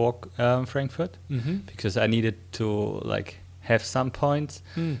before Frankfurt, because I needed to have some points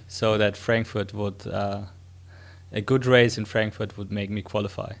so that Frankfurt would a good race in Frankfurt would make me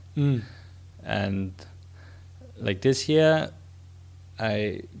qualify. And this year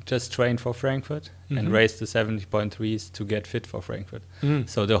I just trained for Frankfurt and raced the 70.3s to get fit for Frankfurt.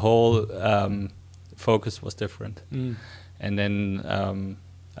 So the whole focus was different. And then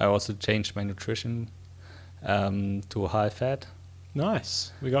I also changed my nutrition to high fat.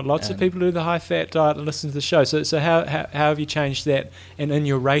 Nice. We got lots of people who do the high fat diet and listen to the show. So how have you changed that? And in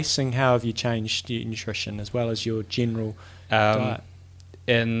your racing, how have you changed your nutrition as well as your general diet?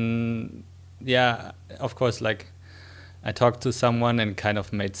 Of course, I talked to someone and kind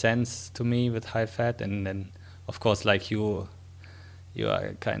of made sense to me with high fat, and then of course you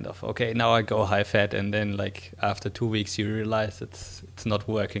are kind of okay, now I go high fat, and then after 2 weeks you realize it's not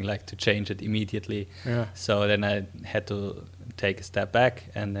working, to change it immediately. So then I had to take a step back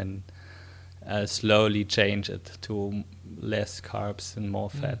and then slowly change it to less carbs and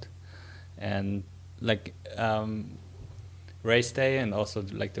more fat. And race day and also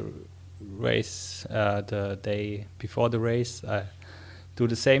the race the day before the race I do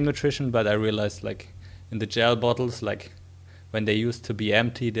the same nutrition, but I realized in the gel bottles, when they used to be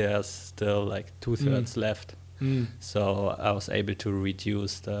empty, there's still 2/3 left. So I was able to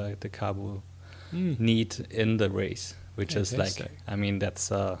reduce the carbo need in the race, which Fantastic. is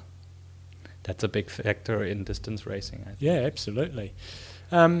that's a big factor in distance racing, I think. Yeah, absolutely.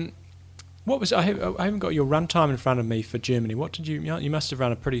 What was I haven't got your run time in front of me for Germany. What did you must have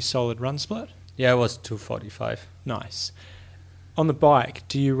run a pretty solid run split? Yeah, it was 2:45. Nice. On the bike,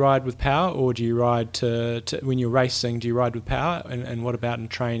 do you ride with power, or do you ride to when you're racing? Do you ride with power, and what about in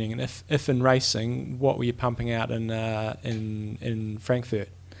training? And if in racing, what were you pumping out in Frankfurt?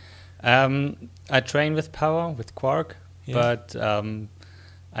 I train with power with Quark, but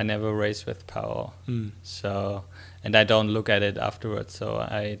I never race with power. So, and I don't look at it afterwards, so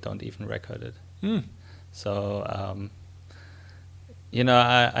I don't even record it. So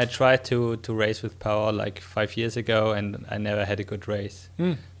I tried to race with power 5 years ago, and I never had a good race.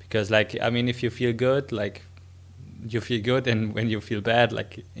 Because if you feel good, you feel good, and when you feel bad,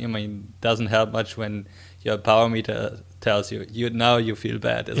 doesn't help much when your power meter tells you now you feel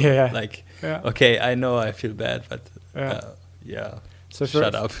bad. Okay, I know I feel bad, but So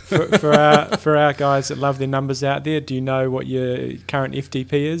shut up. for our guys that love their numbers out there, do you know what your current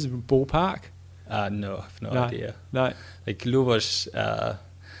FTP is, ballpark? No, I have no idea. No. Lubos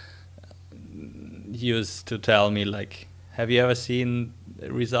used to tell me, have you ever seen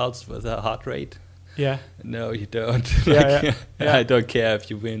results with a heart rate? Yeah. No, you don't. Yeah. I don't care if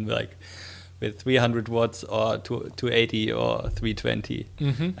you win with 300 watts or 280 or 320.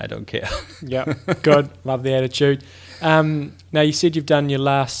 I don't care. Yeah, good. Love the attitude. Now, you said you've done your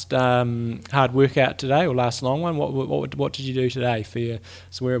last hard workout today, or last long one. What did you do today for your?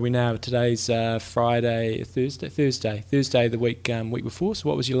 So where are we now? Today's Thursday, the week before. So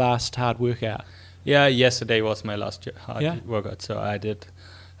what was your last hard workout? Yeah, yesterday was my last hard workout. So I did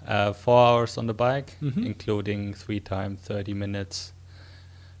 4 hours on the bike, including 3 times 30 minutes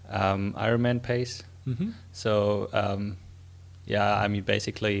Ironman pace. So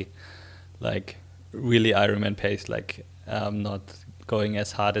basically really Ironman pace, not going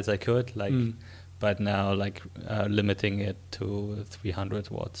as hard as I could, but now limiting it to 300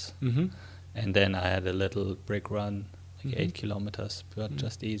 watts. And then I had a little brick run, 8 kilometers, but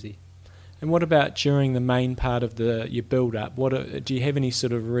just easy. And what about during the main part of your build-up? Do you have any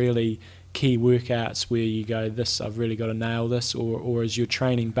sort of really key workouts where you go, this, I've really got to nail this, or is your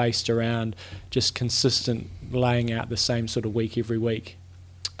training based around just consistent laying out the same sort of week every week?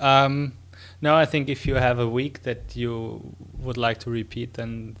 No, I think if you have a week that you would like to repeat,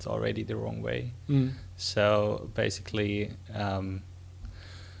 then it's already the wrong way. So basically,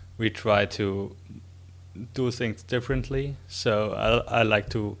 we try to do things differently. So I like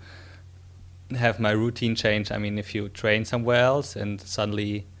to have my routine change. I mean, if you train somewhere else and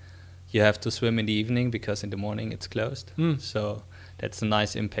suddenly you have to swim in the evening because in the morning it's closed. So that's a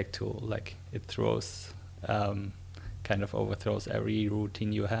nice impact tool. It throws, kind of overthrows every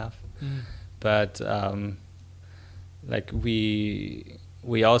routine you have. but like we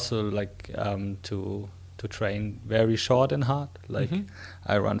also like to train very short and hard. Like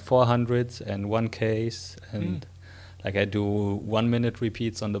I run 400s and 1Ks, and like I do 1 minute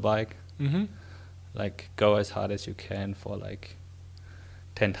repeats on the bike. Like go as hard as you can for like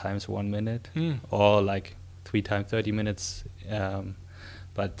 10 times 1 minute, or like 3 times 30 minutes.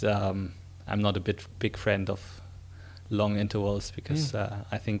 But I'm not a big friend of long intervals because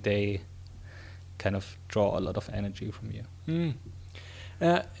I think they kind of draw a lot of energy from you.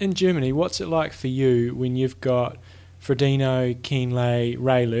 In Germany, what's it like for you when you've got Frodeno, Kienle,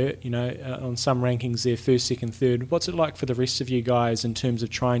 Raylert, on some rankings they're first, second, third. What's it like for the rest of you guys in terms of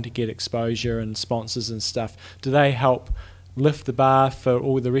trying to get exposure and sponsors and stuff? Do they help lift the bar for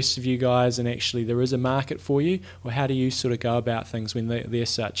all the rest of you guys, and actually there is a market for you? Or how do you sort of go about things when they're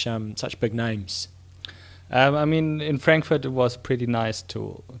such big names? I mean, in Frankfurt it was pretty nice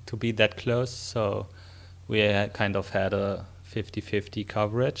to be that close, so we kind of had a 50-50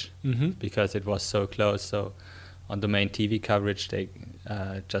 coverage because it was so close. So on the main TV coverage, they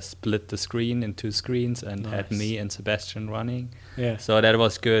just split the screen in 2 screens and had me and Sebastian running. Yeah. So that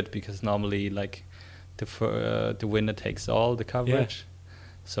was good because normally like the winner takes all the coverage. Yeah.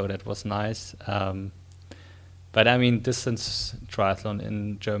 So that was nice. But I mean, distance triathlon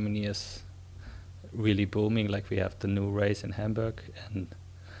in Germany is really booming. Like we have the new race in Hamburg, and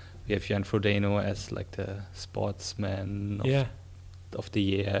we have Jan Frodeno as like the sportsman of the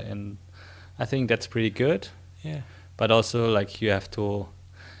year, and I think that's pretty good. Yeah. But also like you have to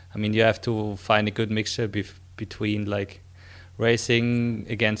find a good mixture between like racing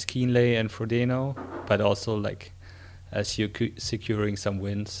against Kienle and Frodeno, but also like securing some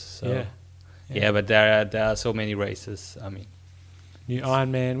wins. So yeah, but there are so many races. I mean, new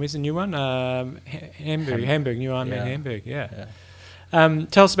Ironman. Where's the new one? Hamburg. New Ironman Hamburg. Yeah.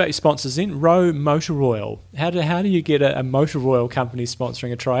 Tell us about your sponsors then. Row Motor Royal. How do you get a Motor Royal company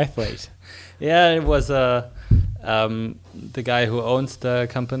sponsoring a triathlete? Yeah, it was the guy who owns the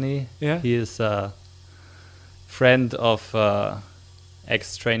company. Yeah. He is a friend of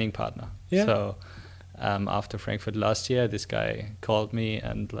ex-training partner. Yeah. So after Frankfurt last year, this guy called me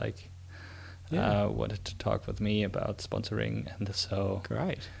and like wanted to talk with me about sponsoring, and so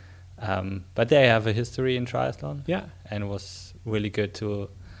great. But they have a history in triathlon. Yeah. And it was really good to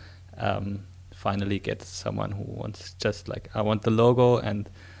finally get someone who wants just like, I want the logo and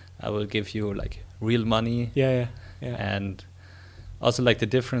I will give you like real money. Yeah. And also like the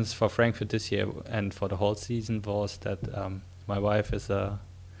difference for Frankfurt this year and for the whole season was that my wife is a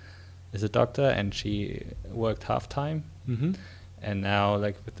doctor and she worked half-time. And now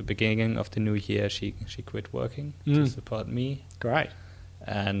like with the beginning of the new year, she quit working to support me. Great.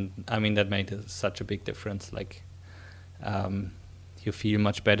 And I mean, that made such a big difference. Like, you feel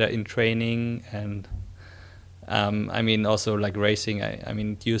much better in training, and I mean, also like racing. I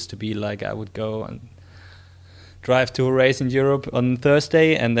mean, it used to be like I would go and drive to a race in Europe on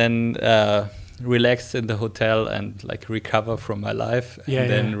Thursday, and then relax in the hotel and like recover from my life, and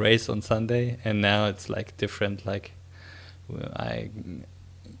then race on Sunday. And now it's like different. Like, I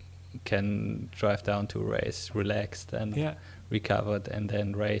can drive down to a race relaxed and recovered, and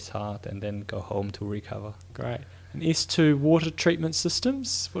then race hard, and then go home to recover. Great. And S2 water treatment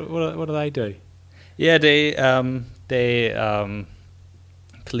systems, what do they do? Yeah, they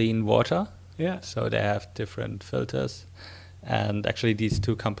clean water. Yeah. So they have different filters, and actually these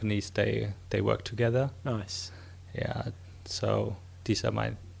 2 companies they work together. Nice. Yeah. So these are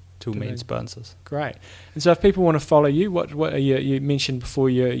my 2 main sponsors. Great. And so if people want to follow you, what are you mentioned before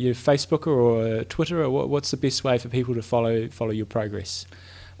your Facebook or Twitter, or what's the best way for people to follow your progress?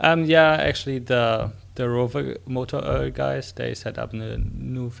 Actually the Rover Motor guys, they set up a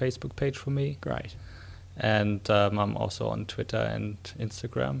new Facebook page for me. Great. And I'm also on Twitter and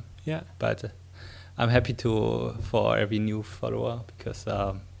Instagram. Yeah. But I'm happy for every new follower because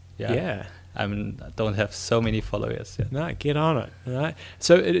I don't have so many followers yet. No, get on it. All right.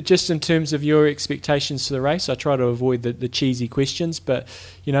 So just in terms of your expectations for the race, I try to avoid the cheesy questions, but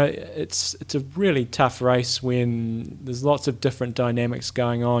it's a really tough race when there's lots of different dynamics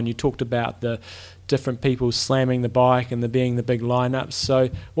going on. You talked about the different people slamming the bike and there being the big lineups. So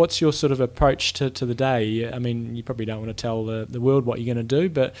what's your sort of approach to the day? I mean, you probably don't want to tell the world what you're going to do,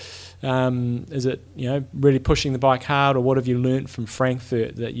 but is it really pushing the bike hard, or what have you learnt from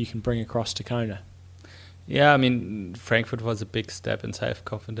Frankfurt that you can bring across to Kona? Yeah, I mean, Frankfurt was a big step in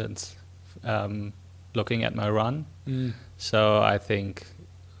self-confidence, looking at my run. So I think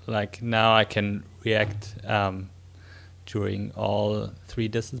like now I can react during all 3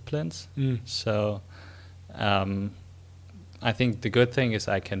 disciplines. So I think the good thing is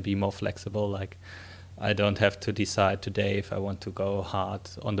I can be more flexible. Like, I don't have to decide today if I want to go hard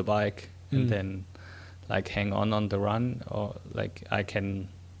on the bike and then like hang on the run, or like I can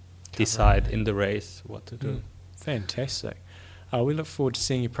decide in the race what to do. Fantastic. We look forward to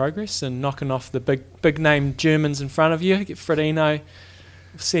seeing your progress and knocking off the big name Germans in front of you. Get Frodeno,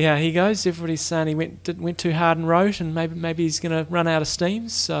 see how he goes. Everybody's saying he went too hard and wrote, and maybe he's going to run out of steam.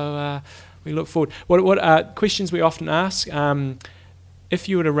 So we look forward. What questions we often ask? If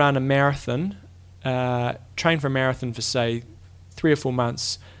you were to run a marathon, train for a marathon for say 3 or 4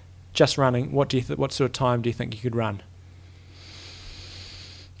 months, just running, what sort of time do you think you could run?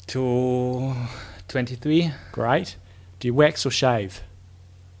 2:23. Great. Do you wax or shave?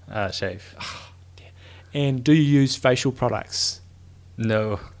 Shave. And do you use facial products?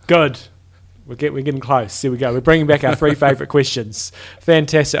 No. Good. We're getting close. Here we go. We're bringing back our 3 favourite questions.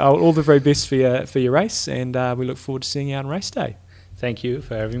 Fantastic. All the very best for your race, and we look forward to seeing you out on race day. Thank you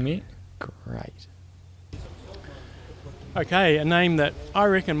for having me. Great. Okay, a name that I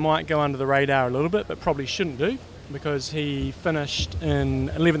reckon might go under the radar a little bit, but probably shouldn't do, because he finished in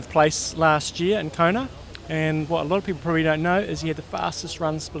 11th place last year in Kona. And what a lot of people probably don't know is he had the fastest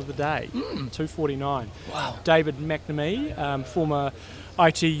run split of the day, 2:49. Wow. David McNamee, former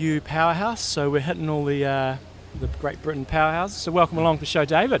ITU powerhouse, so we're hitting all the Great Britain powerhouses. So welcome along to the show,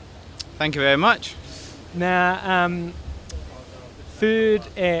 David. Thank you very much. Now, third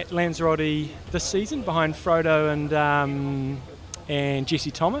at Lanzarote this season behind Frodo and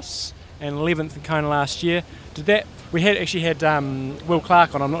Jesse Thomas, and 11th in Kona last year. We had Will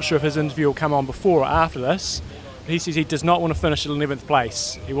Clark on. I'm not sure if his interview will come on before or after this. He says he does not want to finish at 11th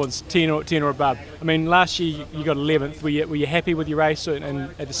place. He wants 10 or above. I mean, last year you got 11th. Were you happy with your race,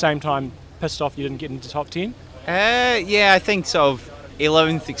 and at the same time pissed off you didn't get into top 10? Yeah, I think sort of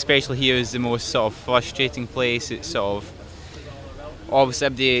 11th, especially here, is the most sort of frustrating place. It's sort of obviously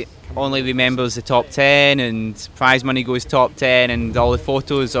everybody only remembers the top 10, and prize money goes top 10, and all the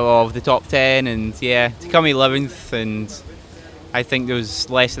photos are of the top 10, and yeah, to come 11th, and I think there was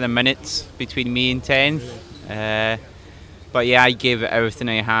less than a minute between me and 10th. But yeah, I gave it everything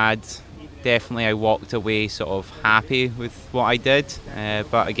I had. Definitely I walked away sort of happy with what I did,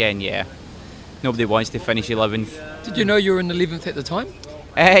 but again, yeah, nobody wants to finish 11th. Did you know you were in 11th at the time?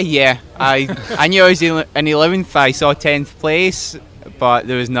 Yeah, I knew I was in 11th. I saw 10th place, but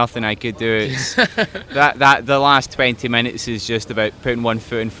there was nothing I could do. It's that the last 20 minutes is just about putting one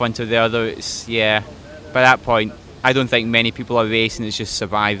foot in front of the other. It's, yeah, by that point, I don't think many people are racing. It's just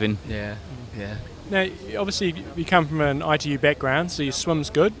surviving. Yeah. Now, obviously, you come from an ITU background, so your swim's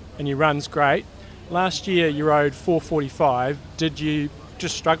good and your run's great. Last year, you rode 4:45. Did you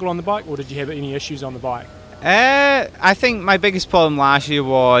just struggle on the bike, or did you have any issues on the bike? I think my biggest problem last year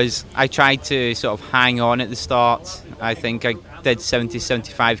was I tried to sort of hang on at the start. I think I did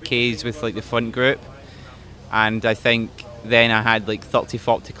 70-75 Ks with like the front group, and I think then I had like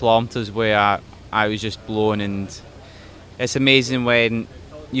 30-40 kilometres where I was just blown, and it's amazing when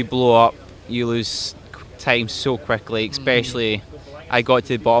you blow up, you lose time so quickly, especially I got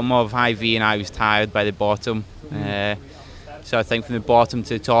to the bottom of High V and I was tired by the bottom. So I think from the bottom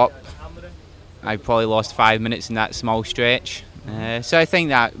to the top, I probably lost 5 minutes in that small stretch. So I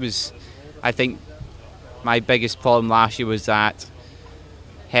think my biggest problem last year was that,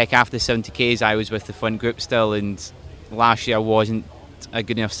 heck, after 70 Ks I was with the front group still, and last year I wasn't a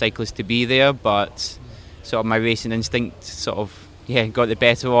good enough cyclist to be there, but sort of my racing instinct sort of got the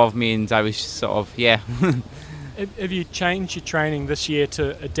better of me, and I was sort of Have you changed your training this year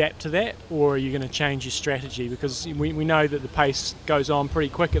to adapt to that, or are you going to change your strategy? Because we know that the pace goes on pretty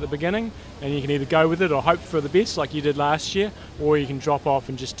quick at the beginning, and you can either go with it or hope for the best like you did last year, or you can drop off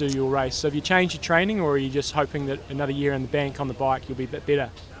and just do your race. So have you changed your training, or are you just hoping that another year in the bank on the bike you'll be a bit better?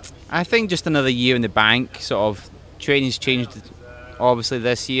 I think just another year in the bank. Sort of training's changed obviously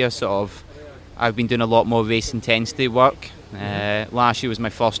this year. Sort of I've been doing a lot more race intensity work. Last year was my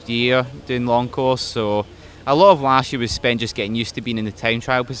first year doing long course, so a lot of last year was spent just getting used to being in the time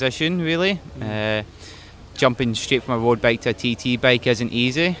trial position, really. Jumping straight from a road bike to a TT bike isn't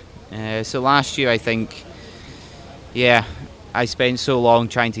easy. So last year I think, I spent so long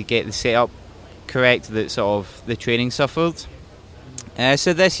trying to get the setup correct that sort of the training suffered.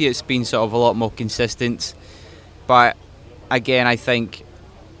 So this year it's been sort of a lot more consistent. But again, I think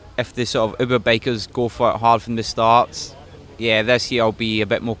if the sort of Uber bikers go for it hard from the start, this year I'll be a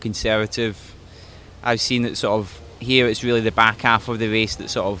bit more conservative. I've seen that sort of here it's really the back half of the race that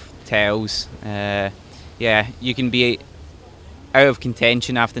sort of tells. You can be out of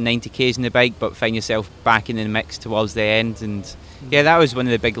contention after 90 Ks in the bike, but find yourself back in the mix towards the end. And that was one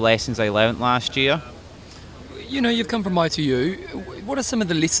of the big lessons I learnt last year. you've come from ITU. What are some of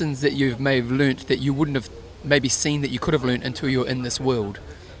the lessons that you may have learnt that you wouldn't have maybe seen that you could have learnt until you're in this world?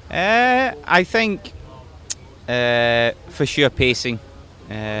 I think for sure pacing.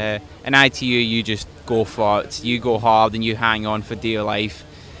 In ITU, you just go for it. You go hard and you hang on for dear life.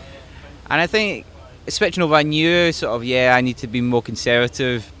 And I think switching over, I knew I need to be more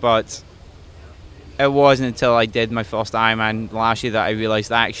conservative, but it wasn't until I did my first Ironman last year that I realised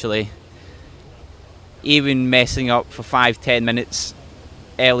that actually even messing up for 5-10 minutes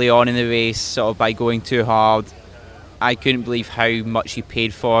early on in the race, sort of by going too hard, I couldn't believe how much you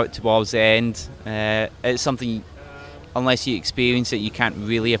paid for it towards the end. It's something, unless you experience it, you can't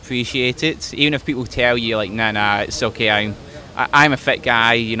really appreciate it. Even if people tell you, like, nah, it's okay, I'm a fit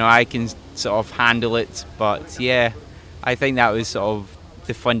guy, I can sort of handle it. But yeah, I think that was sort of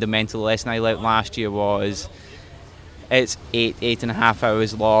the fundamental lesson I learnt last year was it's 8.5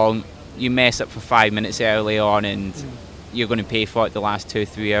 hours long. You mess up for 5 minutes early on and you're going to pay for it the last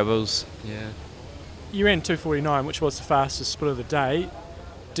 2-3 hours. Yeah. You ran 2:49, which was the fastest split of the day.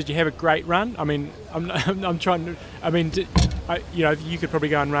 Did you have a great run? I mean, I'm trying to. I mean, you could probably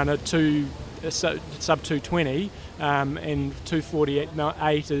go and run a sub 2:20, and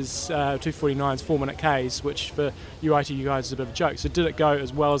 2:48 is 2:49 is 4-minute Ks, which for you ITU guys is a bit of a joke. So did it go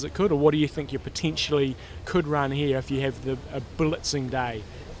as well as it could, or what do you think you potentially could run here if you have a blitzing day?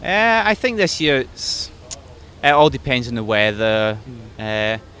 I think this year it all depends on the weather.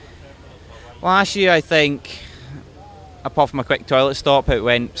 Last year, I think, apart from a quick toilet stop, it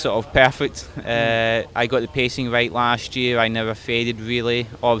went sort of perfect. I got the pacing right last year. I never faded really.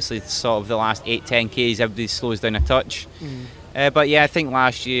 Obviously, sort of the last 8-10 Ks, everybody slows down a touch. But yeah, I think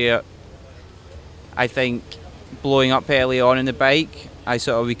last year, I think blowing up early on in the bike, I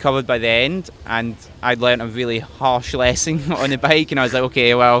sort of recovered by the end, and I'd learnt a really harsh lesson on the bike, and I was like,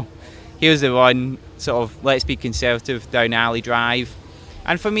 okay, well, here's the run. Sort of let's be conservative down Alley Drive.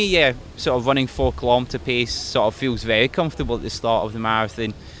 And for me, yeah, sort of running 4 kilometre pace sort of feels very comfortable at the start of the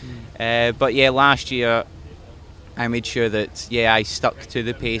marathon. But yeah, last year I made sure that, I stuck to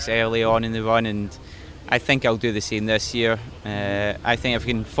the pace early on in the run, and I think I'll do the same this year. I think if I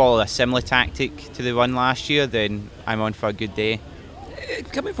can follow a similar tactic to the run last year, then I'm on for a good day.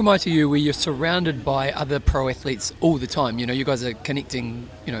 Coming from ITU, where you're surrounded by other pro athletes all the time, you guys are connecting,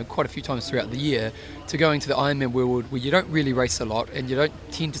 quite a few times throughout the year, to going to the Ironman world where you don't really race a lot and you don't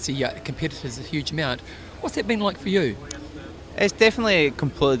tend to see competitors a huge amount. What's that been like for you? It's definitely a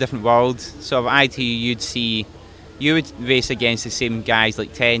completely different world. So at ITU, you would race against the same guys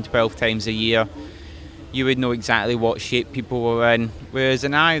like 10, 12 times a year. You would know exactly what shape people were in. Whereas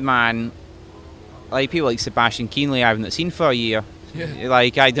an Ironman, like people like Sebastian Kienle, I haven't seen for a year. Yeah.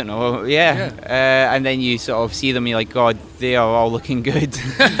 Like, I don't know, and then you sort of see them and you're like, God, they are all looking good. So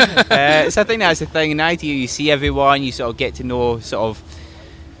I think that's the thing. In ITU, you see everyone, you sort of get to know sort of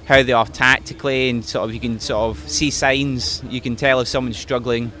how they are tactically, and sort of you can sort of see signs, you can tell if someone's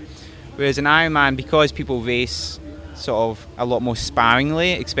struggling. Whereas in Ironman, because people race sort of a lot more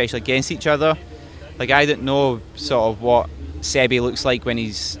sparingly, especially against each other, like I don't know sort of what Sebi looks like when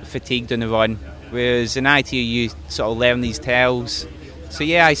he's fatigued on the run. Whereas in ITU, you sort of learn these tells. So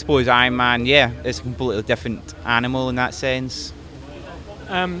yeah, I suppose Ironman, it's a completely different animal in that sense.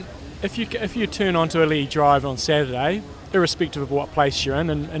 If you turn onto a lead drive on Saturday, irrespective of what place you're in,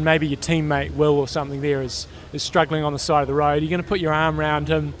 and maybe your teammate Will or something there is struggling on the side of the road, are you going to put your arm around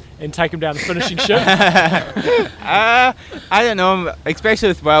him and take him down the finishing chute? I don't know, especially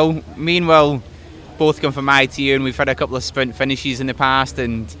with Will. Me and Will both come from ITU, and we've had a couple of sprint finishes in the past,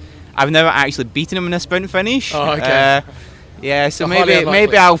 and I've never actually beaten him in a sprint finish. Oh, okay. So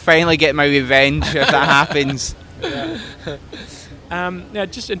maybe I'll finally get my revenge if that happens. Now,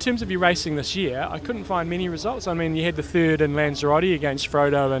 just in terms of your racing this year, I couldn't find many results. I mean, you had the third in Lanzarote against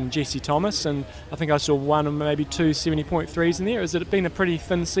Frodo and Jesse Thomas, and I think I saw one or maybe 2 70.3s in there. Has it been a pretty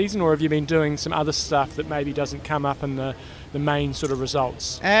thin season, or have you been doing some other stuff that maybe doesn't come up in the main sort of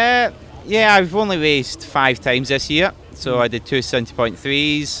results? I've only raced 5 times this year. So I did 2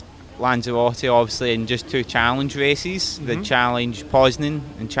 70.3s, Lanzarote obviously, and just 2 challenge races, the Challenge Poznan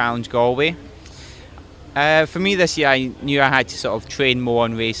and Challenge Galway. For me this year, I knew I had to sort of train more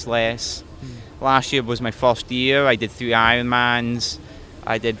and race less. Last year was my first year. I did 3 Ironmans.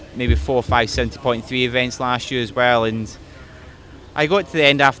 I did maybe 4 or 5 70.3 events last year as well, and I got to the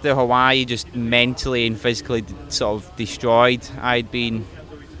end after Hawaii just mentally and physically sort of destroyed. I'd been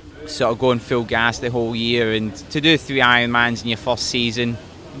sort of going full gas the whole year, and to do 3 Ironmans in your first season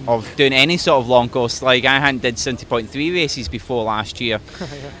of doing any sort of long course, like I hadn't did 70.3 races before last year.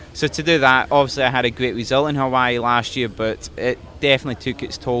 So to do that, obviously I had a great result in Hawaii last year, but it definitely took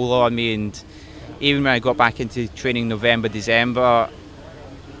its toll on me, and even when I got back into training November, December,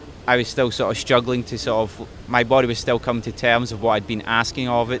 I was still sort of struggling to my body was still coming to terms of what I'd been asking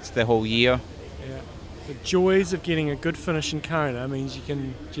of it the whole year. Yeah. The joys of getting a good finish in Kona means you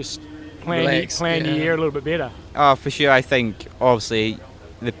can just plan your year a little bit better. Oh, for sure. I think obviously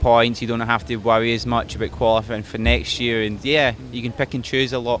the points, you don't have to worry as much about qualifying for next year, and you can pick and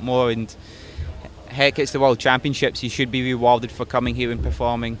choose a lot more, and heck, it's the World Championships. You should be rewarded for coming here and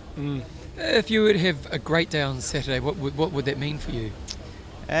performing. If you would have a great day on Saturday, what would that mean for you?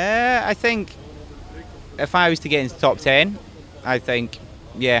 I think if I was to get into top 10, I think,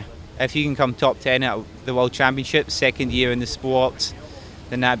 if you can come top 10 at the World Championships, second year in the sport,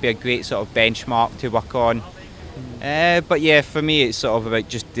 then that'd be a great sort of benchmark to work on. But for me, it's sort of about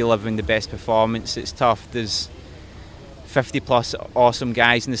just delivering the best performance. It's tough. There's 50 plus awesome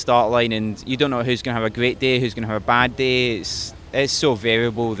guys in the start line, and you don't know who's going to have a great day, who's going to have a bad day. It's so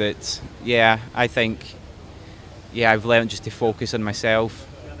variable that, I think, I've learned just to focus on myself.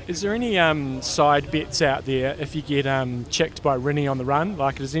 Is there any side bets out there if you get checked by Rinny on the run?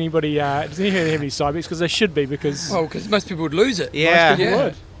 Like, does anybody have any side bets? Because they should be, because most people would lose it. Most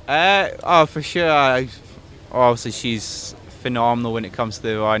people would. For sure. Obviously, she's phenomenal when it comes to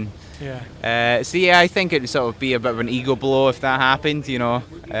the run. Yeah. I think it'd sort of be a bit of an ego blow if that happened, you know.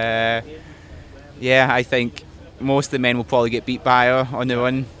 I think most of the men will probably get beat by her on the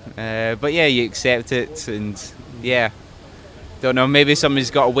run. But you accept it, and don't know, maybe somebody's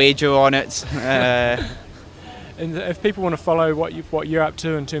got a wager on it. And if people want to follow what you're up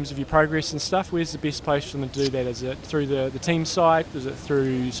to in terms of your progress and stuff, where's the best place for them to do that? Is it through the team site? Is it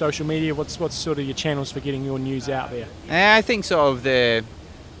through social media? What's sort of your channels for getting your news out there? I think sort of the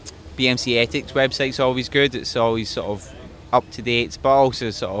BMC Ethics website's always good. It's always sort of up to date, but also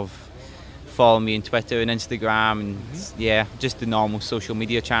sort of follow me on Twitter and Instagram, and just the normal social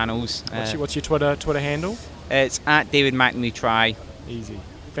media channels. What's your Twitter handle? It's at David McNamee Try. Easy,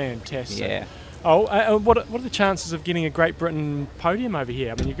 fantastic. Yeah. What are the chances of getting a Great Britain podium over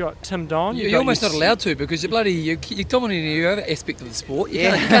here? I mean, you've got Tim Don. You're almost not allowed to, because you're dominating the other aspect of the sport. You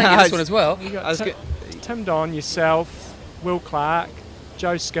can't get this one as well. You've got Tim Don, yourself, Will Clark,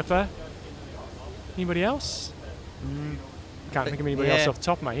 Joe Skipper. Anybody else? Can't think of anybody else off the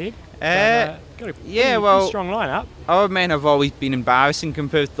top of my head. Got a pretty strong lineup. Our men have always been embarrassing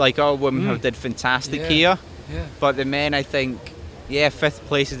compared to, like, our women have did fantastic here. Yeah. But the men, I think, 5th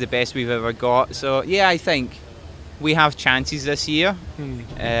place is the best we've ever got. So, I think we have chances this year.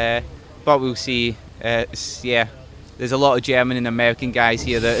 But we'll see. There's a lot of German and American guys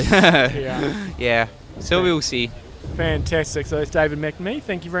here that... So we'll see. Fantastic. So that's David McNamee.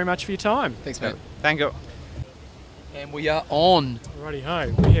 Thank you very much for your time. Thanks, mate. Thank you. And we are on. Righty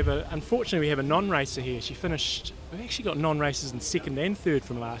ho. Unfortunately, we have a non-racer here. We've actually got non-racers in 2nd and 3rd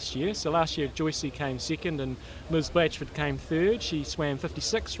from last year. So last year, Joycey came 2nd and Liz Blatchford came 3rd. She swam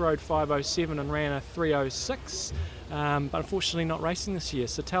 56, rode 5:07 and ran a 3:06. But unfortunately not racing this year.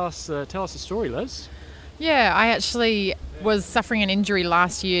 So tell us the story, Liz. Yeah, I actually was suffering an injury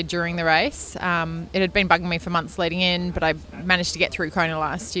last year during the race. It had been bugging me for months leading in, but I managed to get through Kona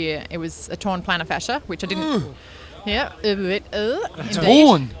last year. It was a torn plantar fascia, which I didn't... Yeah, a bit.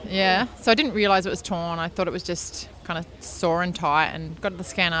 Torn? Yeah, so I didn't realise it was torn. I thought it was just kind of sore and tight, and got the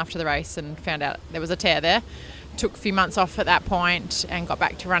scan after the race and found out there was a tear there. Took a few months off at that point and got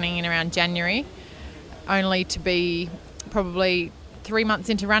back to running in around January, only to be probably 3 months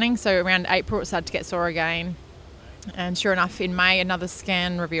into running, so around April it started to get sore again. And sure enough, in May, another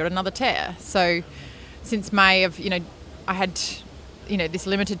scan revealed another tear. So since May I had... this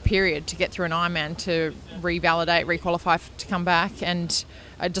limited period to get through an Ironman to revalidate, requalify to come back, and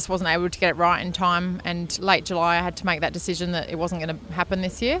I just wasn't able to get it right in time. And late July, I had to make that decision that it wasn't going to happen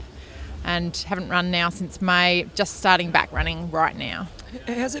this year, and haven't run now since May, just starting back running right now.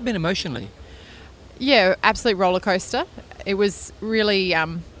 How's it been emotionally? Yeah, absolute roller coaster. It was really, I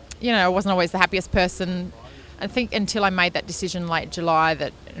wasn't always the happiest person. I think until I made that decision late July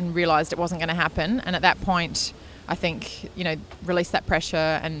and realised it wasn't going to happen, and at that point, I think, released that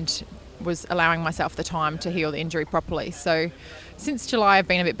pressure and was allowing myself the time to heal the injury properly. So since July, I've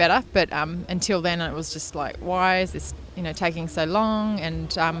been a bit better, but until then, it was just like, why is this, taking so long?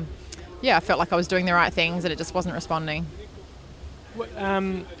 And I felt like I was doing the right things and it just wasn't responding.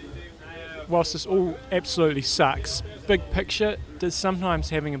 Whilst this all absolutely sucks, big picture, does sometimes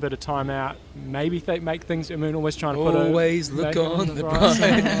having a bit of time out maybe make things... always trying to look on the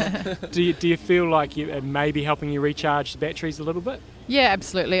bright. Do you feel like it may be helping you recharge the batteries a little bit? Yeah,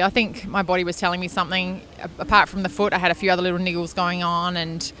 absolutely. I think my body was telling me something. Apart from the foot, I had a few other little niggles going on,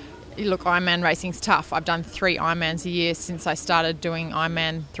 and look, Ironman racing's tough. I've done 3 Ironmans a year since I started doing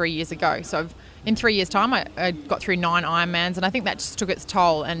Ironman 3 years ago, so I've in 3 years' time, I got through 9 Ironmans, and I think that just took its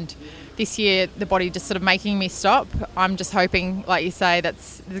toll. And this year, the body just sort of making me stop. I'm just hoping, like you say,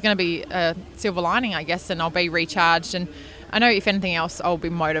 there's going to be a silver lining, I guess, and I'll be recharged. And I know if anything else, I'll be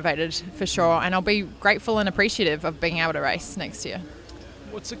motivated for sure, and I'll be grateful and appreciative of being able to race next year.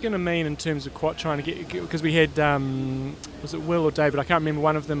 What's it going to mean in terms of trying to get, because we had, was it Will or David? I can't remember.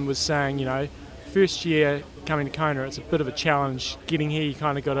 One of them was saying, you know, first year coming to Kona, it's a bit of a challenge. Getting here, you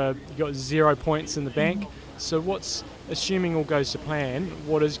kind of got 0 points in the bank. So what's, assuming all goes to plan,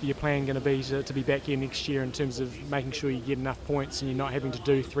 what is your plan going to be to be back here next year in terms of making sure you get enough points and you're not having to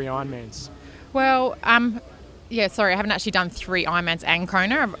do 3 Ironmans? Well, I haven't actually done 3 Ironmans and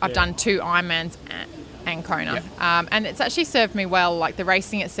Kona. I've done 2 Ironmans and Kona. And it's actually served me well. Like the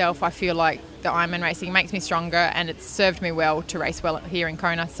racing itself, I feel like the Ironman racing makes me stronger, and it's served me well to race well here in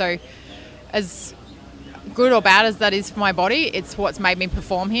Kona. So as good or bad as that is for my body, it's what's made me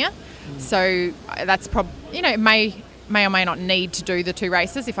perform here. So that's it may or may not need to do the 2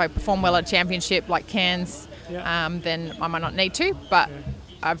 races. If I perform well at a championship like Cairns, then I might not need to. But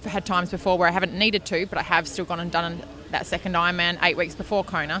I've had times before where I haven't needed to, but I have still gone and done that second Ironman 8 weeks before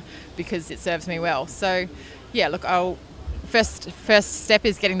Kona because it serves me well. So, yeah, look, first step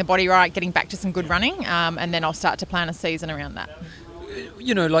is getting the body right, getting back to some good running, and then I'll start to plan a season around that.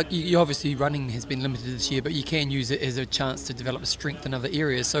 You know, like you obviously running has been limited this year, but you can use it as a chance to develop strength in other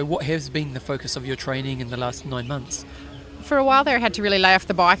areas. So what has been the focus of your training in the last 9 months? For a while there, I had to really lay off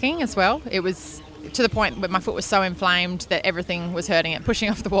the biking as well. It was to the point where my foot was so inflamed that everything was hurting it, pushing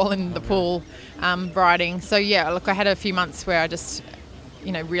off the wall in the pool, riding. So yeah, look, I had a few months where I just,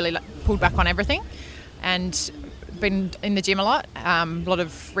 really pulled back on everything, and been in the gym a lot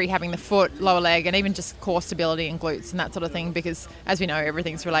of rehabbing the foot, lower leg, and even just core stability and glutes and that sort of thing, because as we know,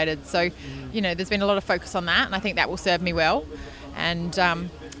 everything's related. So, there's been a lot of focus on that, and I think that will serve me well. And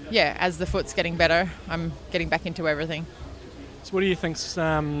as the foot's getting better, I'm getting back into everything. So what do you think's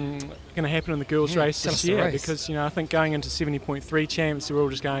going to happen in the girls' race this year? Because, I think going into 70.3 champs, we're all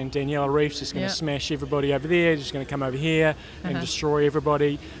just going, Daniela Reef's just going to smash everybody over there, just going to come over here and destroy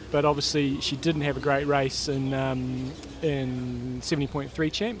everybody. But obviously she didn't have a great race in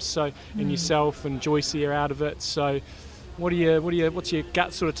 70.3 champs. So, and yourself and Joycey are out of it. So what's your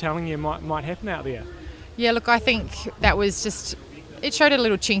gut sort of telling you might happen out there? Yeah, look, I think that was just, it showed a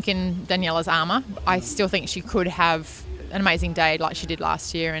little chink in Daniela's armour. I still think she could have an amazing day like she did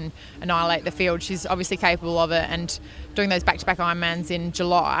last year and annihilate the field. She's obviously capable of it, and doing those back-to-back Ironmans in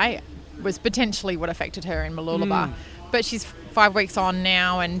July was potentially what affected her in Mooloolaba. But she's 5 weeks on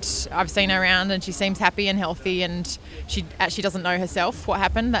now, and I've seen her around and she seems happy and healthy, and she actually doesn't know herself what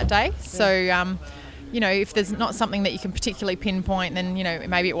happened that day. So if there's not something that you can particularly pinpoint, then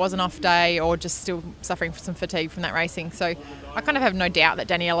maybe it was an off day or just still suffering from some fatigue from that racing. So I kind of have no doubt that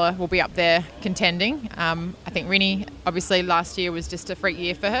Daniela will be up there contending. I think Rinny, obviously last year was just a freak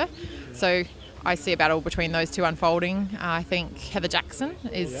year for her, so I see a battle between those two unfolding. I think Heather Jackson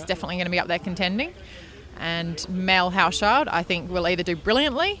is definitely going to be up there contending, and Mel Houchard I think will either do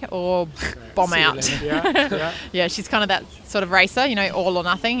brilliantly or bomb out. Yeah, she's kind of that sort of racer, all or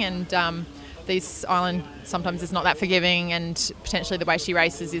nothing, and this island sometimes is not that forgiving, and potentially the way she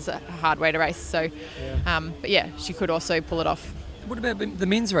races is a hard way to race. So, but she could also pull it off. What about the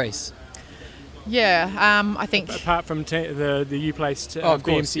men's race? Yeah, I think apart from the U placed of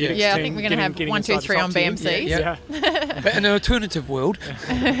course, BMC. Yeah, I think we're going to have 1, 2, 3 on BMCs. Yeah. But in an alternative world.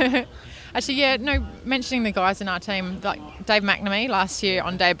 Actually, mentioning the guys in our team, like Dave McNamee last year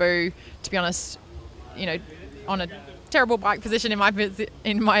on debut, to be honest, on a terrible bike position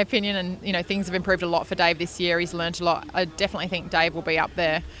in my opinion, and things have improved a lot for Dave this year. He's learnt a lot. I definitely think Dave will be up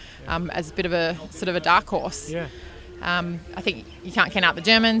there as a bit of a sort of a dark horse. I think you can't count out the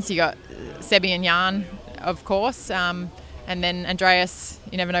Germans. You got Sebi and Jan, of course, and then Andreas.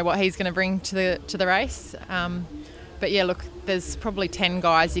 You never know what he's going to bring to the race. But yeah, look, there's probably 10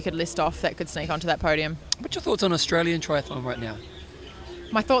 guys you could list off that could sneak onto that podium. What's your thoughts on Australian triathlon right now?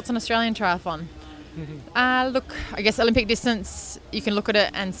 My thoughts on Australian triathlon. Look, I guess Olympic distance, you can look at it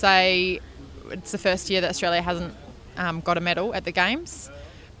and say it's the first year that Australia hasn't got a medal at the Games.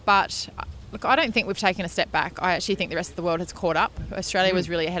 But look, I don't think we've taken a step back. I actually think the rest of the world has caught up. Australia was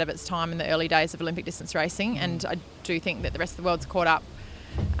really ahead of its time in the early days of Olympic distance racing, and I do think that the rest of the world's caught up.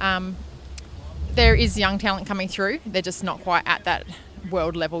 There is young talent coming through. They're just not quite at that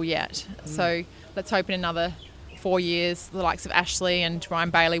world level yet. So let's hope in another 4 years the likes of Ashley and Ryan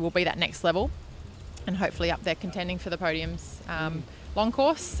Bailey will be that next level, and hopefully up there contending for the podiums. Long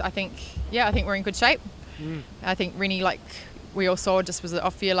course, I think we're in good shape. I think Rinny, like we all saw, just was an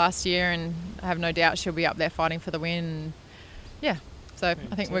off year last year, and I have no doubt she'll be up there fighting for the win. So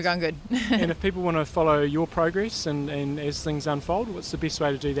I think we're going good. And if people want to follow your progress and as things unfold, what's the best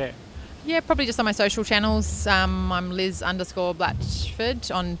way to do that? Yeah, probably just on my social channels. I'm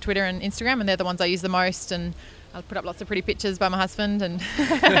Liz_Blatchford on Twitter and Instagram, and they're the ones I use the most. And I put up lots of pretty pictures by my husband. And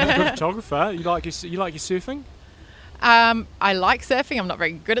Good photographer. You like your surfing? I like surfing. I'm not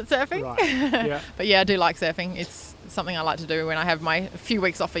very good at surfing. Right. Yeah. But yeah, I do like surfing. It's something I like to do when I have my few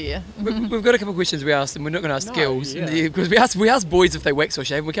weeks off a year. We've got a couple of questions we asked, and we're not going to ask No, girls yeah. because we asked boys if they wax or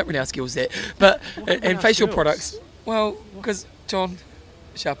shave. We can't really ask girls that. But and ask facial girls? products. Well, because John,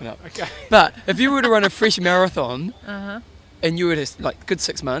 sharpen up. Okay. But if you were to run a fresh marathon. Uh-huh. And you were just like good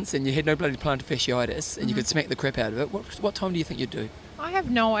 6 months, and you had no bloody plantar fasciitis, and you could smack the crap out of it. What time do you think you'd do? I have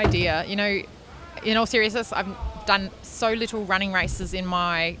no idea. You know, in all seriousness, I've done so little running races in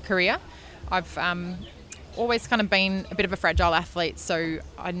my career. I've always kind of been a bit of a fragile athlete, so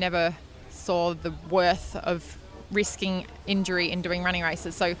I never saw the worth of risking injury in doing running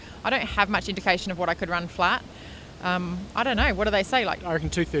races. So I don't have much indication of what I could run flat. I don't know. What do they say? Like I reckon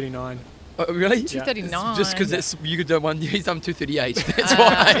 2:39. Oh, really? 2:39. Just because you could do one. He's done 2:38. That's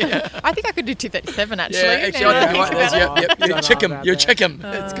why. I think I could do 2:37 actually. Yeah, actually, now I that think you think might. about it. Yep. Don't You're know chicken. about You're that. chicken.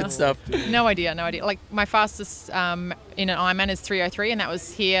 That's good stuff. No idea. Like my fastest in an Ironman is 3:03, and that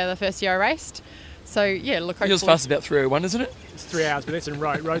was here the first year I raced. So yeah, look. Yours hopefully- fast about 3:01, isn't it? It's 3 hours, but that's in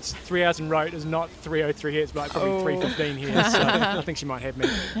rote. 3 hours in rote is not 3:03 here. It's like probably 3:15 here. So I think she might have me.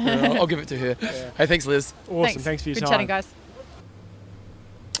 I'll give it to her. Hey, thanks, Liz. Awesome. Thanks for your Good time. chatting, guys.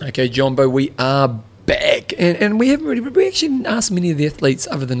 Okay, Jumbo, we are back, and we haven't really. We actually asked many of the athletes,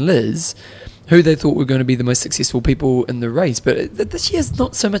 other than Liz, who they thought were going to be the most successful people in the race. But this year's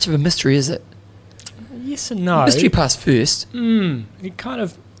not so much of a mystery, is it? Yes and no. Mystery passed first. You kind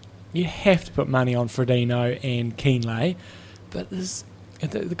of you have to put money on Frodeno and Keenlay, but there's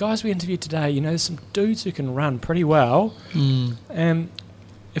the guys we interviewed today. You know, there's some dudes who can run pretty well. And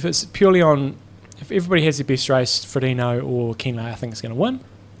if it's purely on, if everybody has their best race, Frodeno or Keenlay, I think is going to win.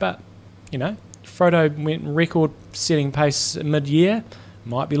 But you know, Frodo went record-setting pace mid-year,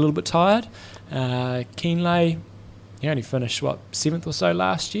 might be a little bit tired. Keenlay, he only finished 7th or so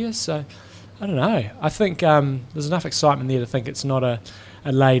last year, so I don't know. I think there's enough excitement there to think it's not a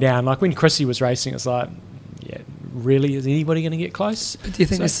lay down. Like when Chrissy was racing, it's like, yeah, really, is anybody going to get close? But do you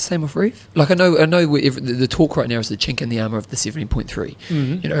think that's the same with Reeve? Like I know the talk right now is the chink in the armour of the 17.3.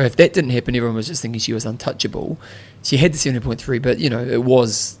 You know, if that didn't happen, everyone was just thinking she was untouchable. She had the 17.3, but you know, it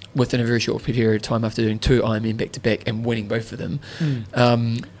was within a very short period of time after doing 2 Ironman back to back and winning both of them.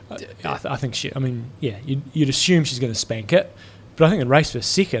 I think she. I mean, yeah, you'd assume she's going to spank it, but I think the race for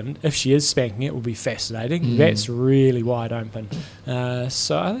second, if she is spanking it, will be fascinating. That's really wide open.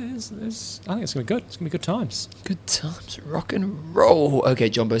 So I think it's going to be good. It's going to be good times. Good times, rock and roll. Okay,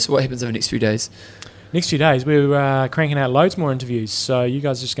 Jumbo. So what happens over the next few days? Next few days, we're cranking out loads more interviews. So you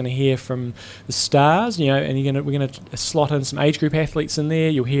guys are just going to hear from the stars, you know, and we're going to slot in some age group athletes in there.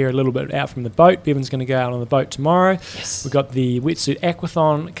 You'll hear a little bit out from the boat. Bevan's going to go out on the boat tomorrow. Yes. We've got the wetsuit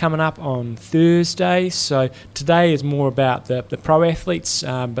aquathon coming up on Thursday. So today is more about the pro athletes,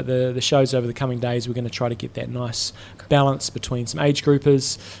 but the shows over the coming days, we're going to try to get that nice balance between some age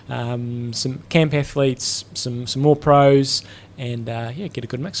groupers, some camp athletes, some more pros, and get a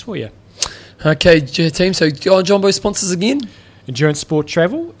good mix for you. Okay, team. So Jumbo sponsors again. Endurance Sport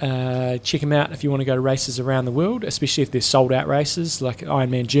Travel. Check them out if you want to go to races around the world, especially if they're sold out races like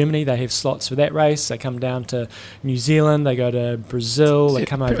Ironman Germany. They have slots for that race. They come down to New Zealand. They go to Brazil. They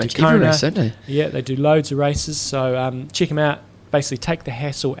come over to Every Kona. race, don't they? Yeah, they do loads of races. So check them out. Basically, take the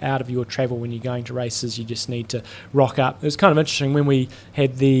hassle out of your travel when you're going to races. You just need to rock up. It was kind of interesting when we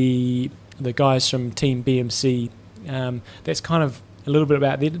had the guys from Team BMC. That's kind of a little bit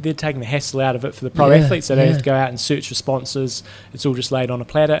about they're taking the hassle out of it for the pro athletes. So they have to go out and search for sponsors. It's all just laid on a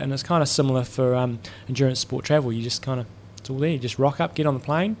platter, and it's kind of similar for endurance sport travel. You just it's all there. You just rock up, get on the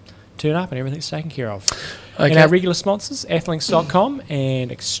plane, turn up, and everything's taken care of. Okay. And our regular sponsors, Athlinks.com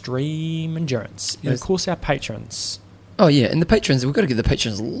and Extreme Endurance, and of course our patrons. Oh yeah, and the patrons, we've got to give the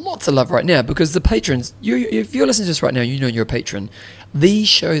patrons lots of love right now, because the patrons, if you're listening to this right now, you know you're a patron. The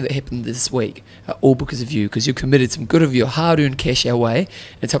show that happened this week are all because of you, because you committed some good of your hard-earned cash our way, and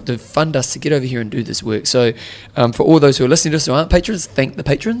it's helped to fund us to get over here and do this work. So for all those who are listening to us who aren't patrons, thank the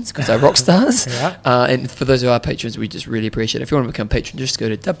patrons, because they're rock stars. Yeah. And for those who are patrons, we just really appreciate it. If you want to become a patron, just go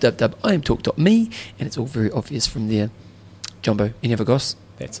to www.imtalk.me, and it's all very obvious from there. Jumbo, any other goss?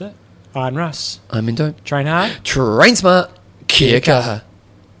 That's it. I'm Russ. I'm Indo. Train hard. Train smart. Kia kaha.